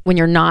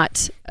you're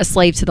not a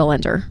slave to the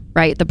lender,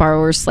 right? The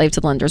borrower's slave to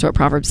the lender is what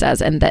Proverbs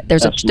says. And that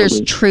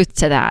there's truth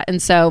to that.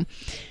 And so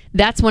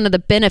that's one of the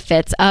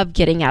benefits of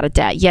getting out of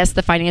debt. Yes,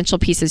 the financial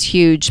piece is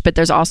huge, but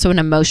there's also an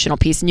emotional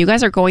piece. And you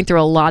guys are going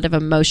through a lot of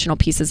emotional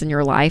pieces in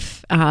your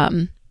life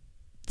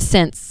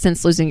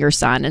since losing your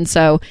son. And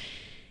so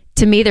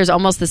to me, there's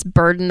almost this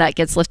burden that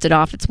gets lifted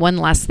off. It's one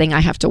less thing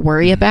I have to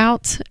worry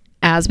about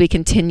as we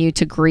continue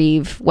to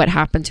grieve what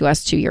happened to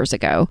us 2 years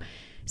ago.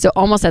 So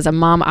almost as a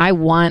mom, I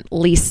want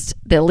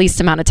the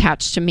least amount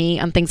attached to me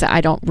on things that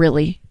I don't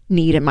really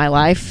need in my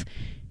life,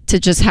 to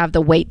just have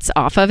the weights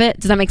off of it.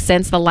 Does that make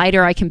sense? The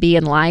lighter I can be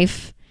in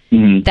life,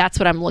 that's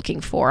what I'm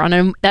looking for.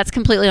 That's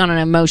completely on an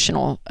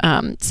emotional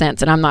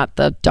sense. And I'm not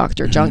the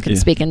Dr. John can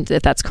speak into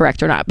if that's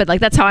correct or not. But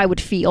that's how I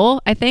would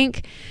feel, I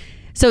think.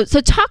 So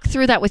talk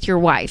through that with your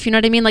wife. You know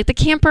what I mean? Like the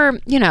camper,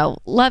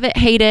 love it,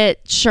 hate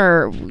it.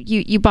 Sure.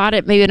 You bought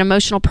it, maybe an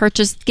emotional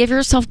purchase. Give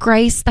yourself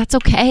grace. That's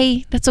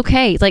okay.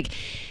 Like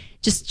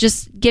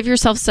just give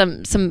yourself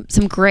some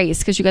grace,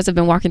 because you guys have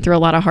been walking through a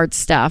lot of hard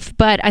stuff.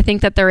 But I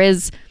think that there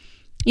is,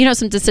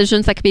 some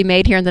decisions that could be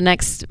made here in the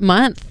next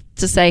month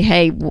to say,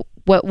 hey,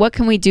 what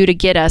can we do to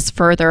get us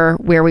further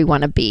where we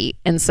want to be?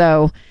 And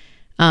so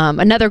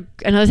another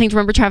thing to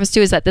remember, Travis,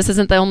 too, is that this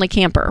isn't the only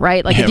camper,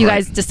 right? Like if you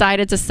guys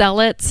decided to sell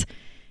it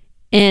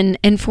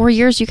in 4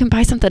 years, you can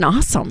buy something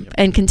awesome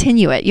and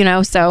continue it,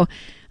 So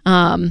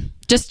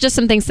just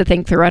some things to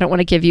think through. I don't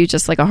want to give you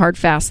just like a hard,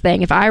 fast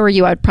thing. If I were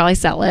you, I'd probably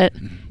sell it,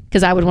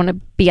 because I would want to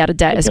be out of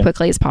debt as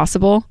quickly as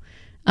possible.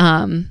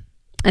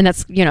 And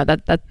that's,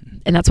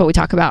 and that's what we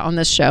talk about on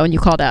this show, and you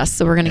called us,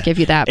 so we're going to give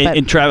you that.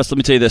 And Travis, let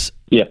me tell you this.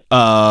 Yeah.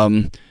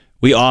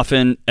 We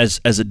often, as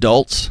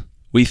adults,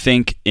 we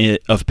think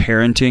of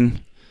parenting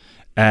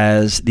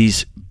as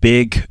these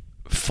big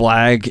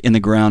flag in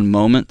the ground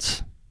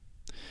moments.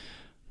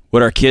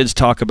 What our kids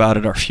talk about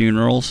at our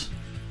funerals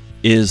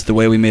is the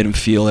way we made them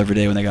feel every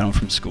day when they got home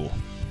from school.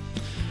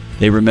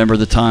 They remember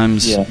the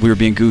times we were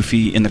being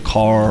goofy in the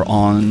car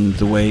on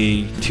the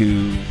way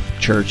to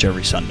church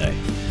every Sunday.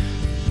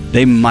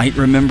 They might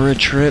remember a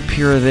trip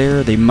here or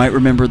there. They might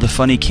remember the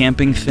funny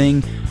camping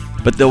thing,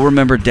 but they'll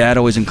remember Dad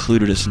always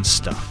included us in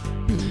stuff.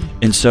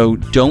 And so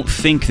don't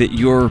think that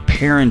your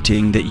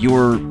parenting, that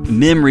your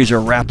memories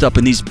are wrapped up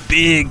in these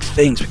big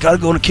things. We got to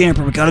go on a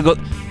camper. We got to go.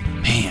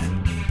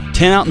 Man,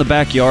 10 out in the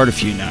backyard a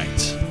few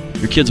nights.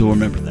 Your kids will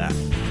remember that.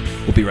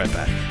 We'll be right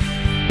back.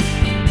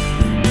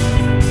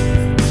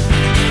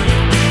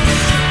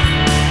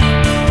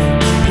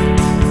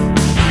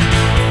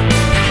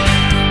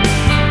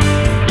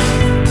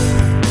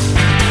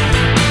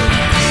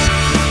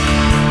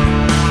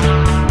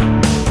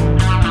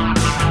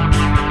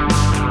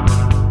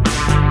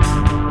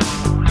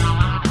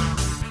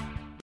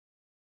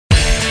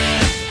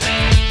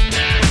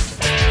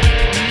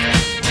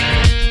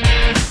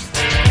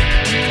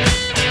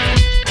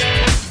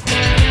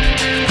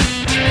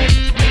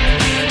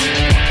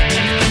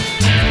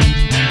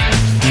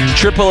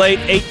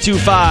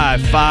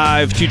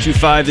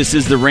 888-825-5225. This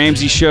is The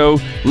Ramsey Show.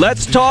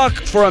 Let's talk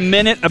for a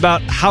minute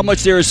about how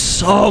much there is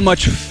so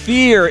much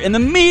fear in the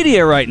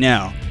media right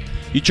now.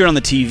 You turn on the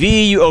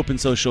TV, you open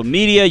social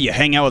media, you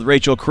hang out with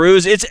Rachel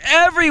Cruz. It's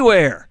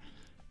everywhere.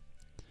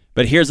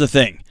 But here's the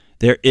thing.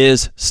 There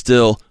is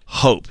still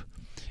hope.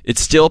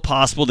 It's still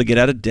possible to get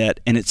out of debt,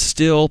 and it's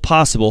still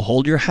possible,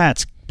 hold your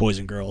hats, boys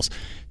and girls,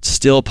 it's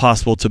still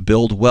possible to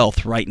build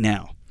wealth right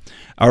now.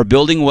 Our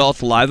Building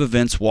Wealth live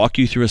events walk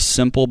you through a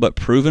simple but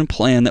proven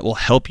plan that will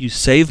help you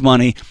save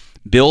money,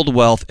 build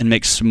wealth, and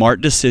make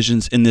smart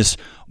decisions in this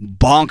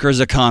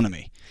bonkers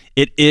economy.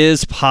 It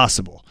is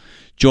possible.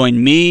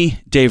 Join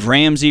me, Dave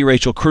Ramsey,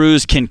 Rachel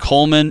Cruz, Ken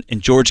Coleman,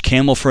 and George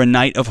Camel for a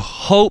night of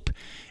hope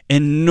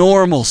and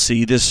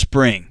normalcy this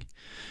spring.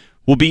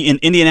 We'll be in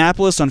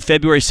Indianapolis on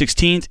February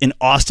 16th, in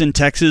Austin,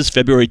 Texas,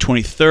 February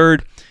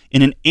 23rd,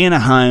 and in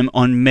Anaheim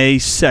on May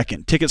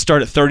 2nd. Tickets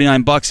start at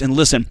 $39. And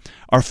listen,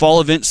 our fall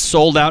event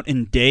sold out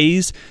in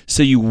days,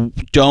 so you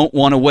don't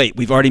want to wait.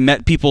 We've already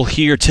met people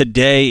here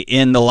today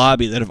in the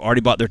lobby that have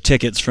already bought their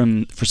tickets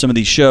for some of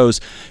these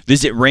shows.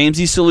 Visit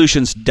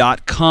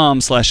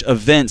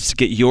RamseySolutions.com/events to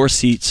get your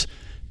seats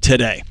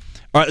today.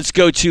 All right, let's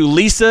go to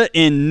Lisa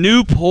in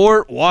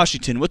Newport,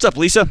 Washington. What's up,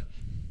 Lisa?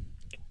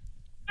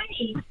 Hi.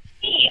 Hey,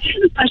 I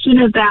have a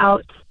question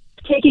about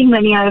taking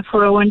money out of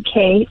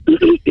 401k.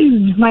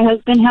 My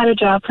husband had a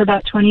job for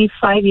about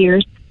 25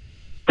 years,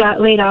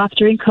 got laid off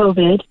during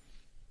COVID,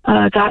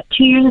 got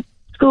 2 years of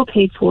school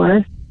paid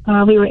for.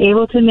 We were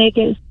able to make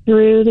it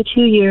through the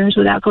 2 years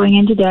without going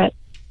into debt.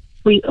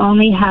 We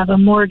only have a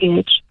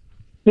mortgage.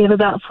 We have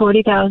about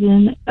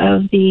 $40,000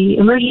 of the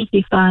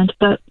emergency fund,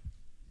 but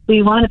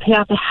we want to pay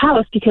off the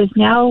house because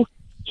now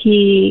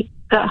he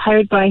got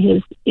hired by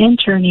his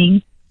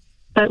interning,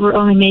 but we're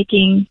only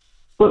making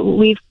what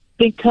we've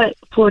been cut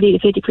 40 to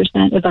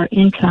 50% of our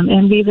income,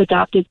 and we've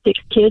adopted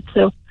 6 kids,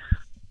 so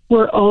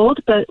we're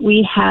old, but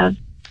we have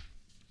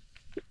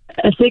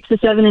a 6, a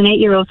 7, and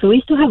 8-year-old, so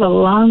we still have a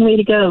long way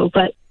to go.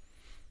 But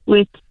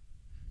with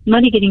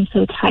money getting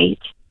so tight,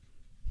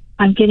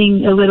 I'm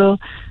getting a little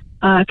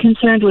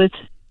concerned with,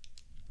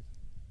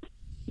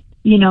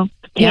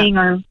 paying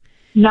our,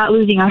 not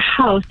losing our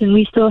house, and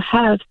we still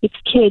have 6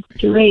 kids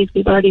to raise.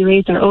 We've already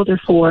raised our older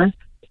 4,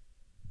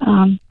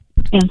 and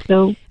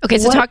so okay.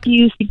 So what do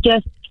you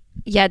suggest?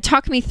 Yeah,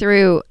 talk me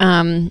through,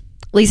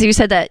 Lisa. You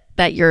said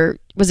that your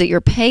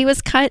pay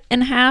was cut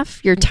in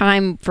half, your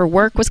time for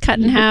work was cut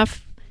in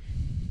half.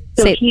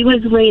 So he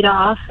was laid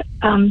off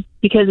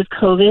because of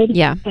COVID.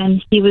 Yeah,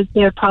 and he was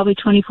there probably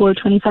 24,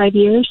 25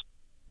 years,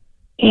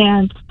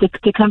 and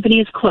the company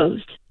is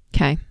closed.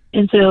 Okay,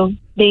 and so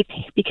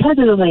because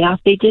of the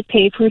layoff, they did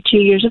pay for 2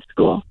 years of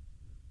school,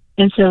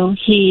 and so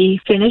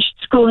he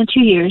finished school in 2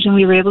 years, and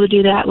we were able to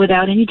do that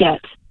without any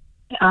debt.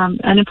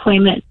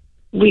 Unemployment.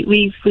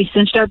 We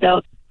cinched our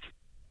belts.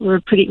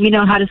 We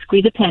know how to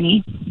squeeze a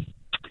penny.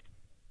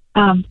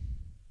 And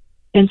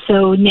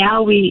so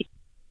now the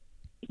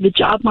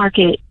job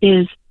market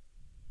is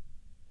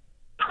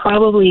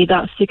probably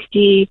about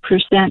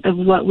 60% of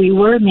what we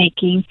were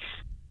making.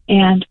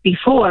 And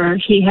before,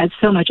 he had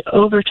so much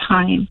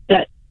overtime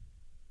that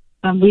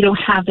we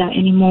don't have that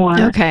anymore.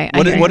 Okay.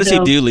 What does he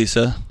do,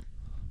 Lisa?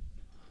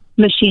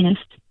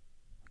 Machinist.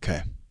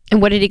 Okay.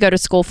 And what did he go to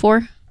school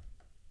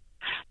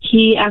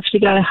He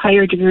actually got a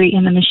higher degree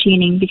in the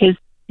machining because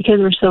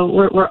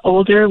we're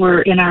older,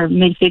 we're in our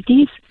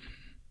mid-50s.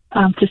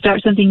 To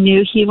start something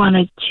new, he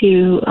wanted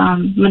to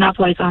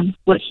monopolize on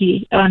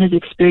his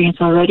experience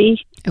already.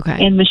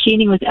 Okay. And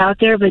machining was out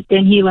there, but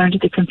then he learned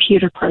the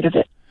computer part of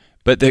it.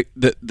 But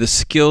the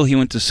skill he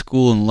went to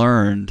school and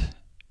learned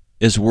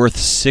is worth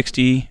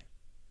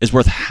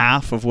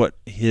half of what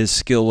his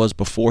skill was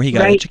before he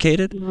got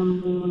educated?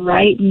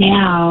 Right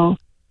now.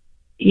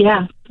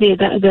 Yeah, he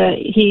had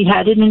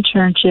an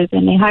internship,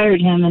 and they hired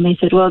him, and they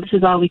said, well, this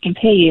is all we can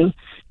pay you.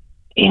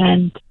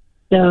 And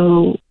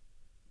so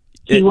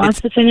he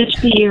wants to finish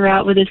the year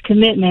out with his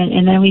commitment,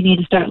 and then we need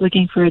to start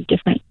looking for a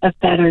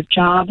better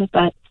job.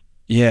 But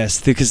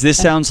yes, because this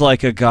sounds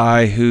like a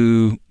guy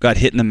who got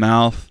hit in the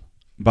mouth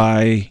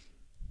by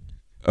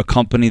a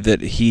company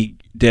that he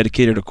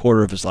dedicated a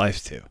quarter of his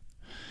life to.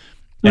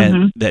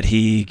 And that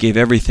he gave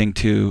everything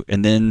to,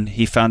 and then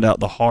he found out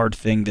the hard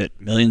thing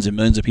that millions and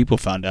millions of people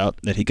found out,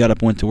 that he got up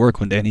and went to work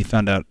one day and he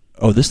found out,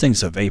 oh, this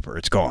thing's a vapor.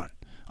 It's gone.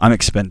 I'm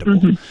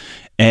expendable.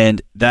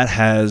 And that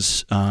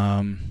has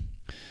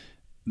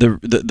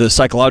the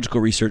psychological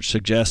research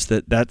suggests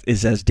that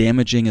is as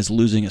damaging as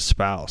losing a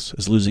spouse,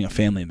 as losing a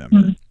family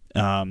member.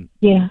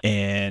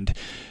 And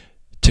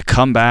to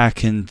come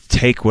back and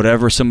take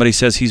whatever somebody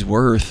says he's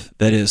worth,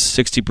 that is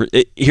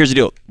 60%. Here's the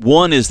deal.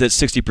 One is that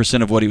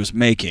 60% of what he was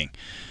making.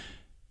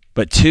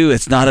 But 2,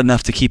 it's not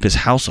enough to keep his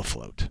house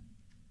afloat.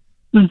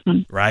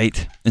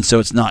 Right? And so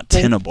it's not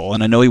tenable.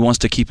 And I know he wants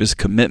to keep his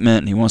commitment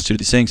and he wants to do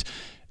these things.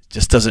 It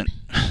just doesn't,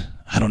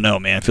 I don't know,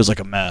 man. It feels like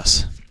a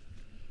mess.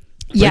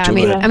 Yeah,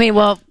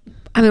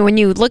 when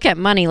you look at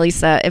money,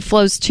 Lisa, it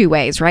flows 2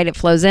 ways, right? It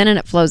flows in and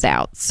it flows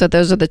out. So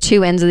those are the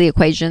 2 ends of the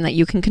equation that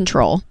you can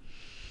control.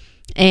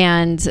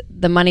 and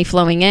the money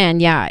flowing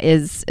in,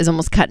 is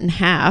almost cut in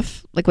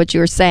half, like what you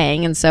were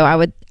saying. And so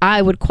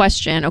I would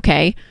question,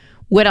 okay,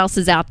 what else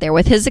is out there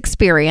with his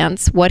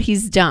experience, what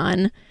he's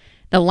done,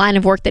 the line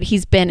of work that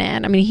he's been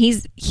in. I mean,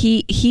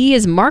 he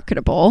is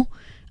marketable.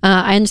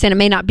 I understand it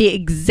may not be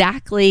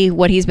exactly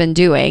what he's been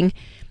doing,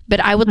 but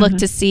I would look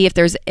to see if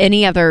there's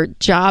any other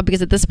job,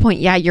 because at this point,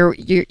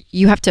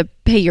 you have to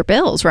pay your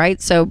bills,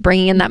 right? So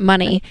bringing in that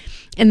money.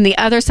 And the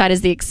other side is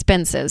the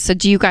expenses. So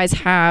do you guys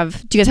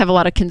have a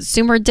lot of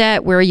consumer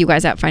debt? Where are you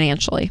guys at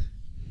financially?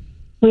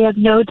 We have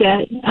no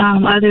debt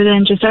other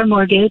than just our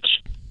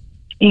mortgage,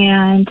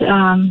 and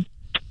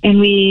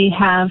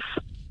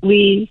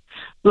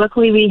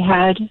luckily we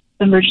had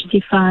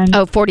emergency funds.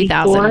 Oh,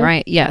 40,000,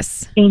 right?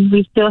 Yes. And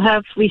we still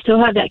have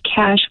that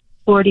cash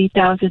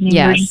 40,000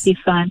 emergency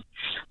fund.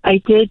 I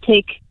did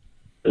take,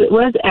 it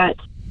was at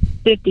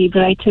 50,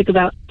 but I took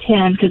about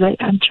 10 because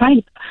I'm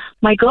trying.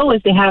 My goal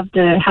was to have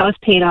the house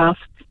paid off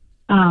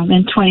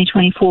in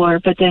 2024,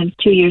 but then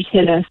 2 years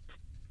hit us.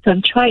 So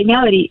I'm trying,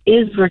 now that he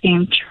is working,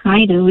 I'm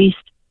trying to at least,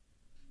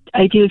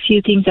 I do a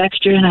few things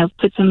extra and I'll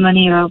put some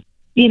money, or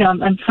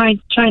I'm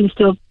trying to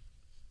still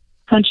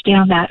punch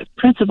down that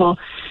principal,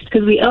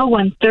 because we owe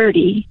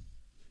 130,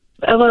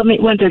 well,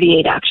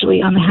 138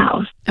 actually on the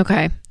house.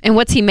 Okay. And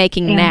what's he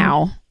making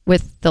now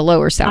with the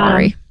lower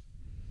salary?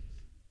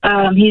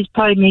 He's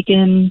probably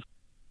making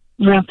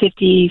around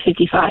 50,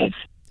 55.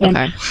 And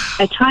okay.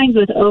 At times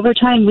with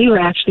overtime, we were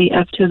actually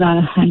up to about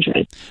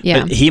 100.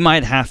 Yeah. But he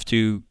might have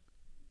to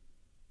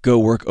go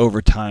work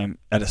overtime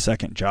at a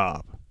second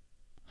job.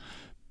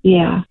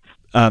 Yeah.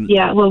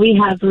 Well, we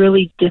have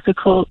really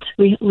difficult,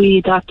 we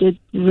adopted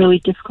really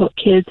difficult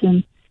kids,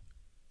 and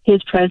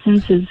his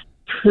presence is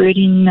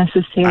pretty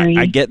necessary.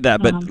 I get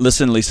that, but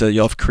listen, Lisa,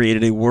 y'all have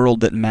created a world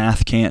that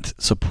math can't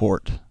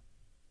support.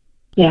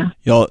 Yeah.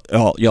 Y'all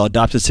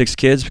adopted 6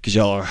 kids because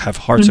y'all have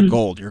hearts of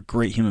gold. You're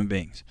great human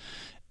beings.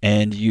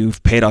 And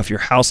you've paid off your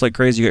house like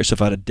crazy. You got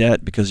yourself out of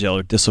debt because y'all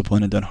are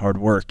disciplined and done hard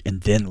work.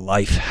 And then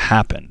life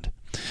happened.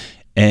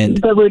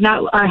 But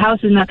our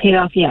house is not paid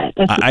off yet.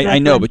 I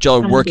know, but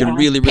y'all are working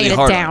really, really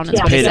hard.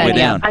 Paid it way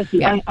down. I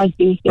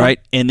see. Yeah. Right?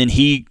 And then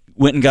he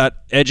went and got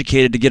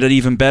educated to get an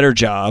even better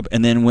job,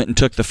 and then went and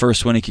took the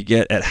first one he could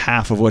get at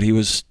half of what he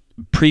was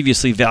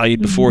previously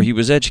valued before he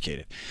was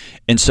educated.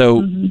 And so,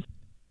 and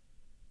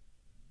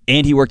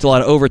he worked a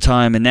lot of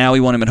overtime, and now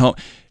we want him at home.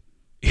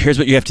 Here's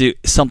what you have to do.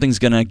 Something's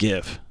going to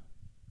give.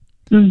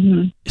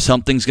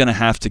 Something's going to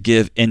have to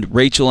give. And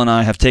Rachel and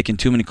I have taken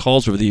too many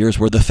calls over the years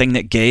where the thing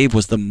that gave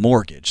was the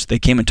mortgage. They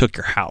came and took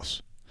your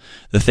house.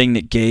 The thing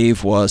that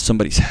gave was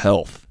somebody's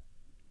health.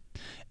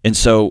 And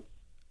so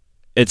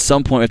at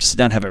some point we have to sit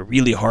down and have a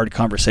really hard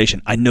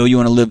conversation. I know you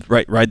want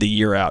to ride the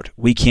year out.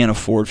 We can't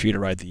afford for you to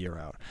ride the year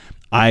out.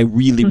 I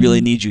really,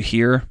 really need you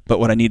here, but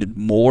what I needed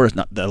more is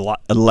not the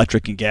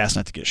electric and gas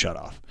not to get shut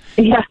off.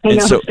 Yeah, I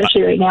know,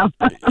 especially right now.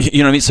 You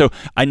know what I mean? So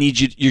I need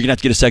you, you're going to have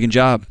to get a second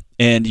job.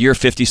 And you're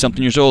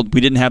 50-something years old.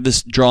 We didn't have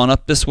this drawn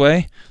up this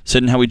way,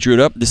 sitting how we drew it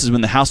up. This is when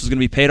the house was going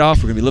to be paid off.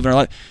 We're going to be living our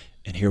life.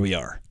 And here we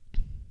are.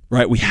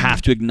 Right? We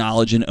have to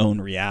acknowledge and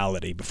own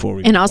reality before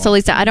we. And also,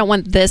 Lisa, I don't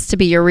want this to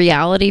be your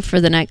reality for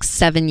the next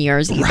 7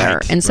 years either.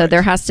 Right, and so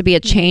there has to be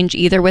a change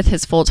either with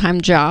his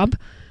full-time job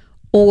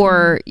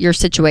or your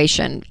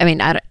situation. I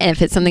mean,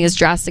 if it's something as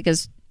drastic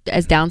as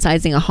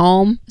downsizing a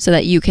home so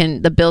that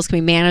the bills can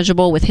be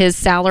manageable with his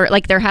salary,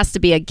 like there has to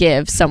be a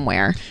give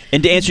somewhere.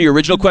 And to answer your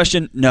original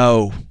question,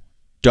 no.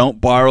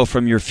 Don't borrow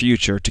from your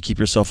future to keep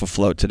yourself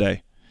afloat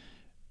today.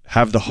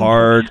 Have the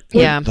hard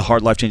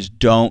life changes.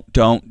 Don't.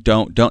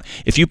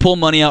 If you pull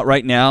money out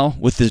right now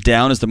with as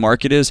down as the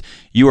market is,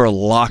 you are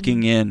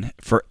locking in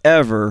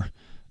forever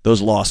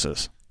those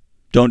losses.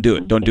 Don't do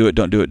it. Don't do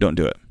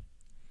it.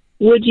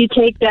 Would you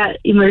take that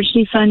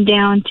emergency fund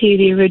down to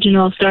the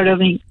original start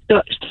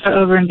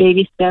over in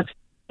baby steps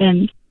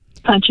and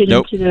punch it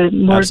into the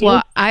mortgage?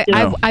 Well,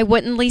 I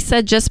wouldn't,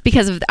 Lisa, just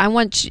because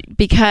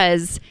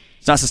because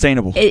it's not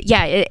sustainable.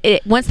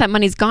 Once that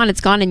money's gone, it's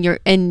gone,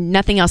 and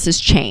nothing else has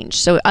changed.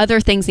 So other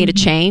things need to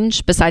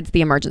change besides the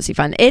emergency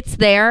fund. It's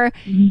there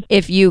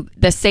if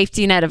the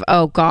safety net of,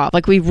 oh God,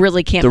 like we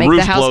really can't make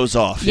the house. The roof blows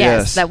off.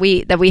 Yes, that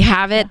we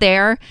have it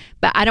there,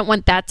 but I don't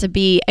want that to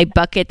be a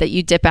bucket that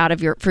you dip out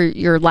of for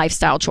your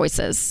lifestyle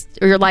choices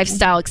or your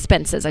lifestyle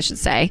expenses, I should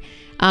say.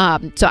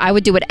 So I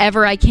would do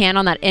whatever I can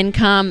on that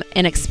income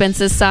and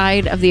expenses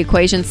side of the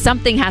equation.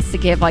 Something has to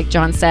give, like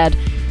John said.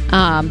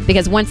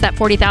 Because once that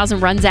 40,000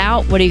 runs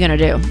out, what are you going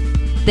to do?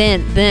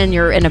 Then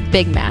you're in a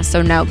big mess.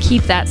 So no,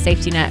 keep that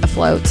safety net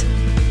afloat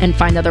and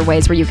find other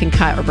ways where you can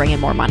cut or bring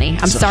in more money.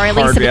 I'm sorry,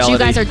 Lisa, but you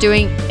guys are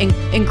doing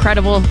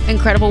incredible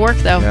work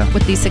though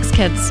with these 6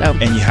 kids. So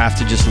and you have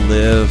to just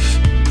live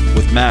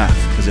with math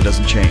because it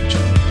doesn't change.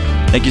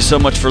 Thank you so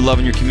much for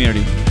loving your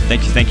community.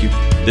 Thank you.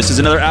 This is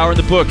another hour in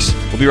the books.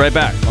 We'll be right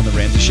back on The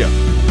Ramsey Show.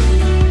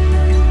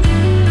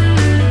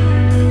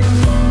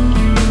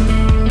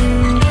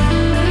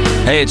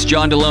 Hey, it's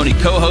John Deloney,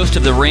 co-host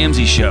of The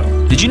Ramsey Show.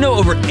 Did you know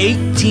over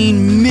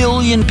 18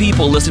 million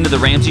people listen to The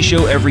Ramsey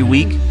Show every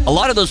week? A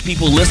lot of those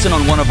people listen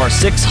on one of our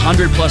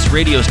 600-plus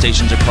radio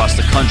stations across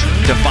the country.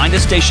 To find a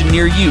station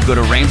near you, go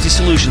to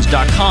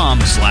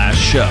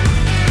RamseySolutions.com/show.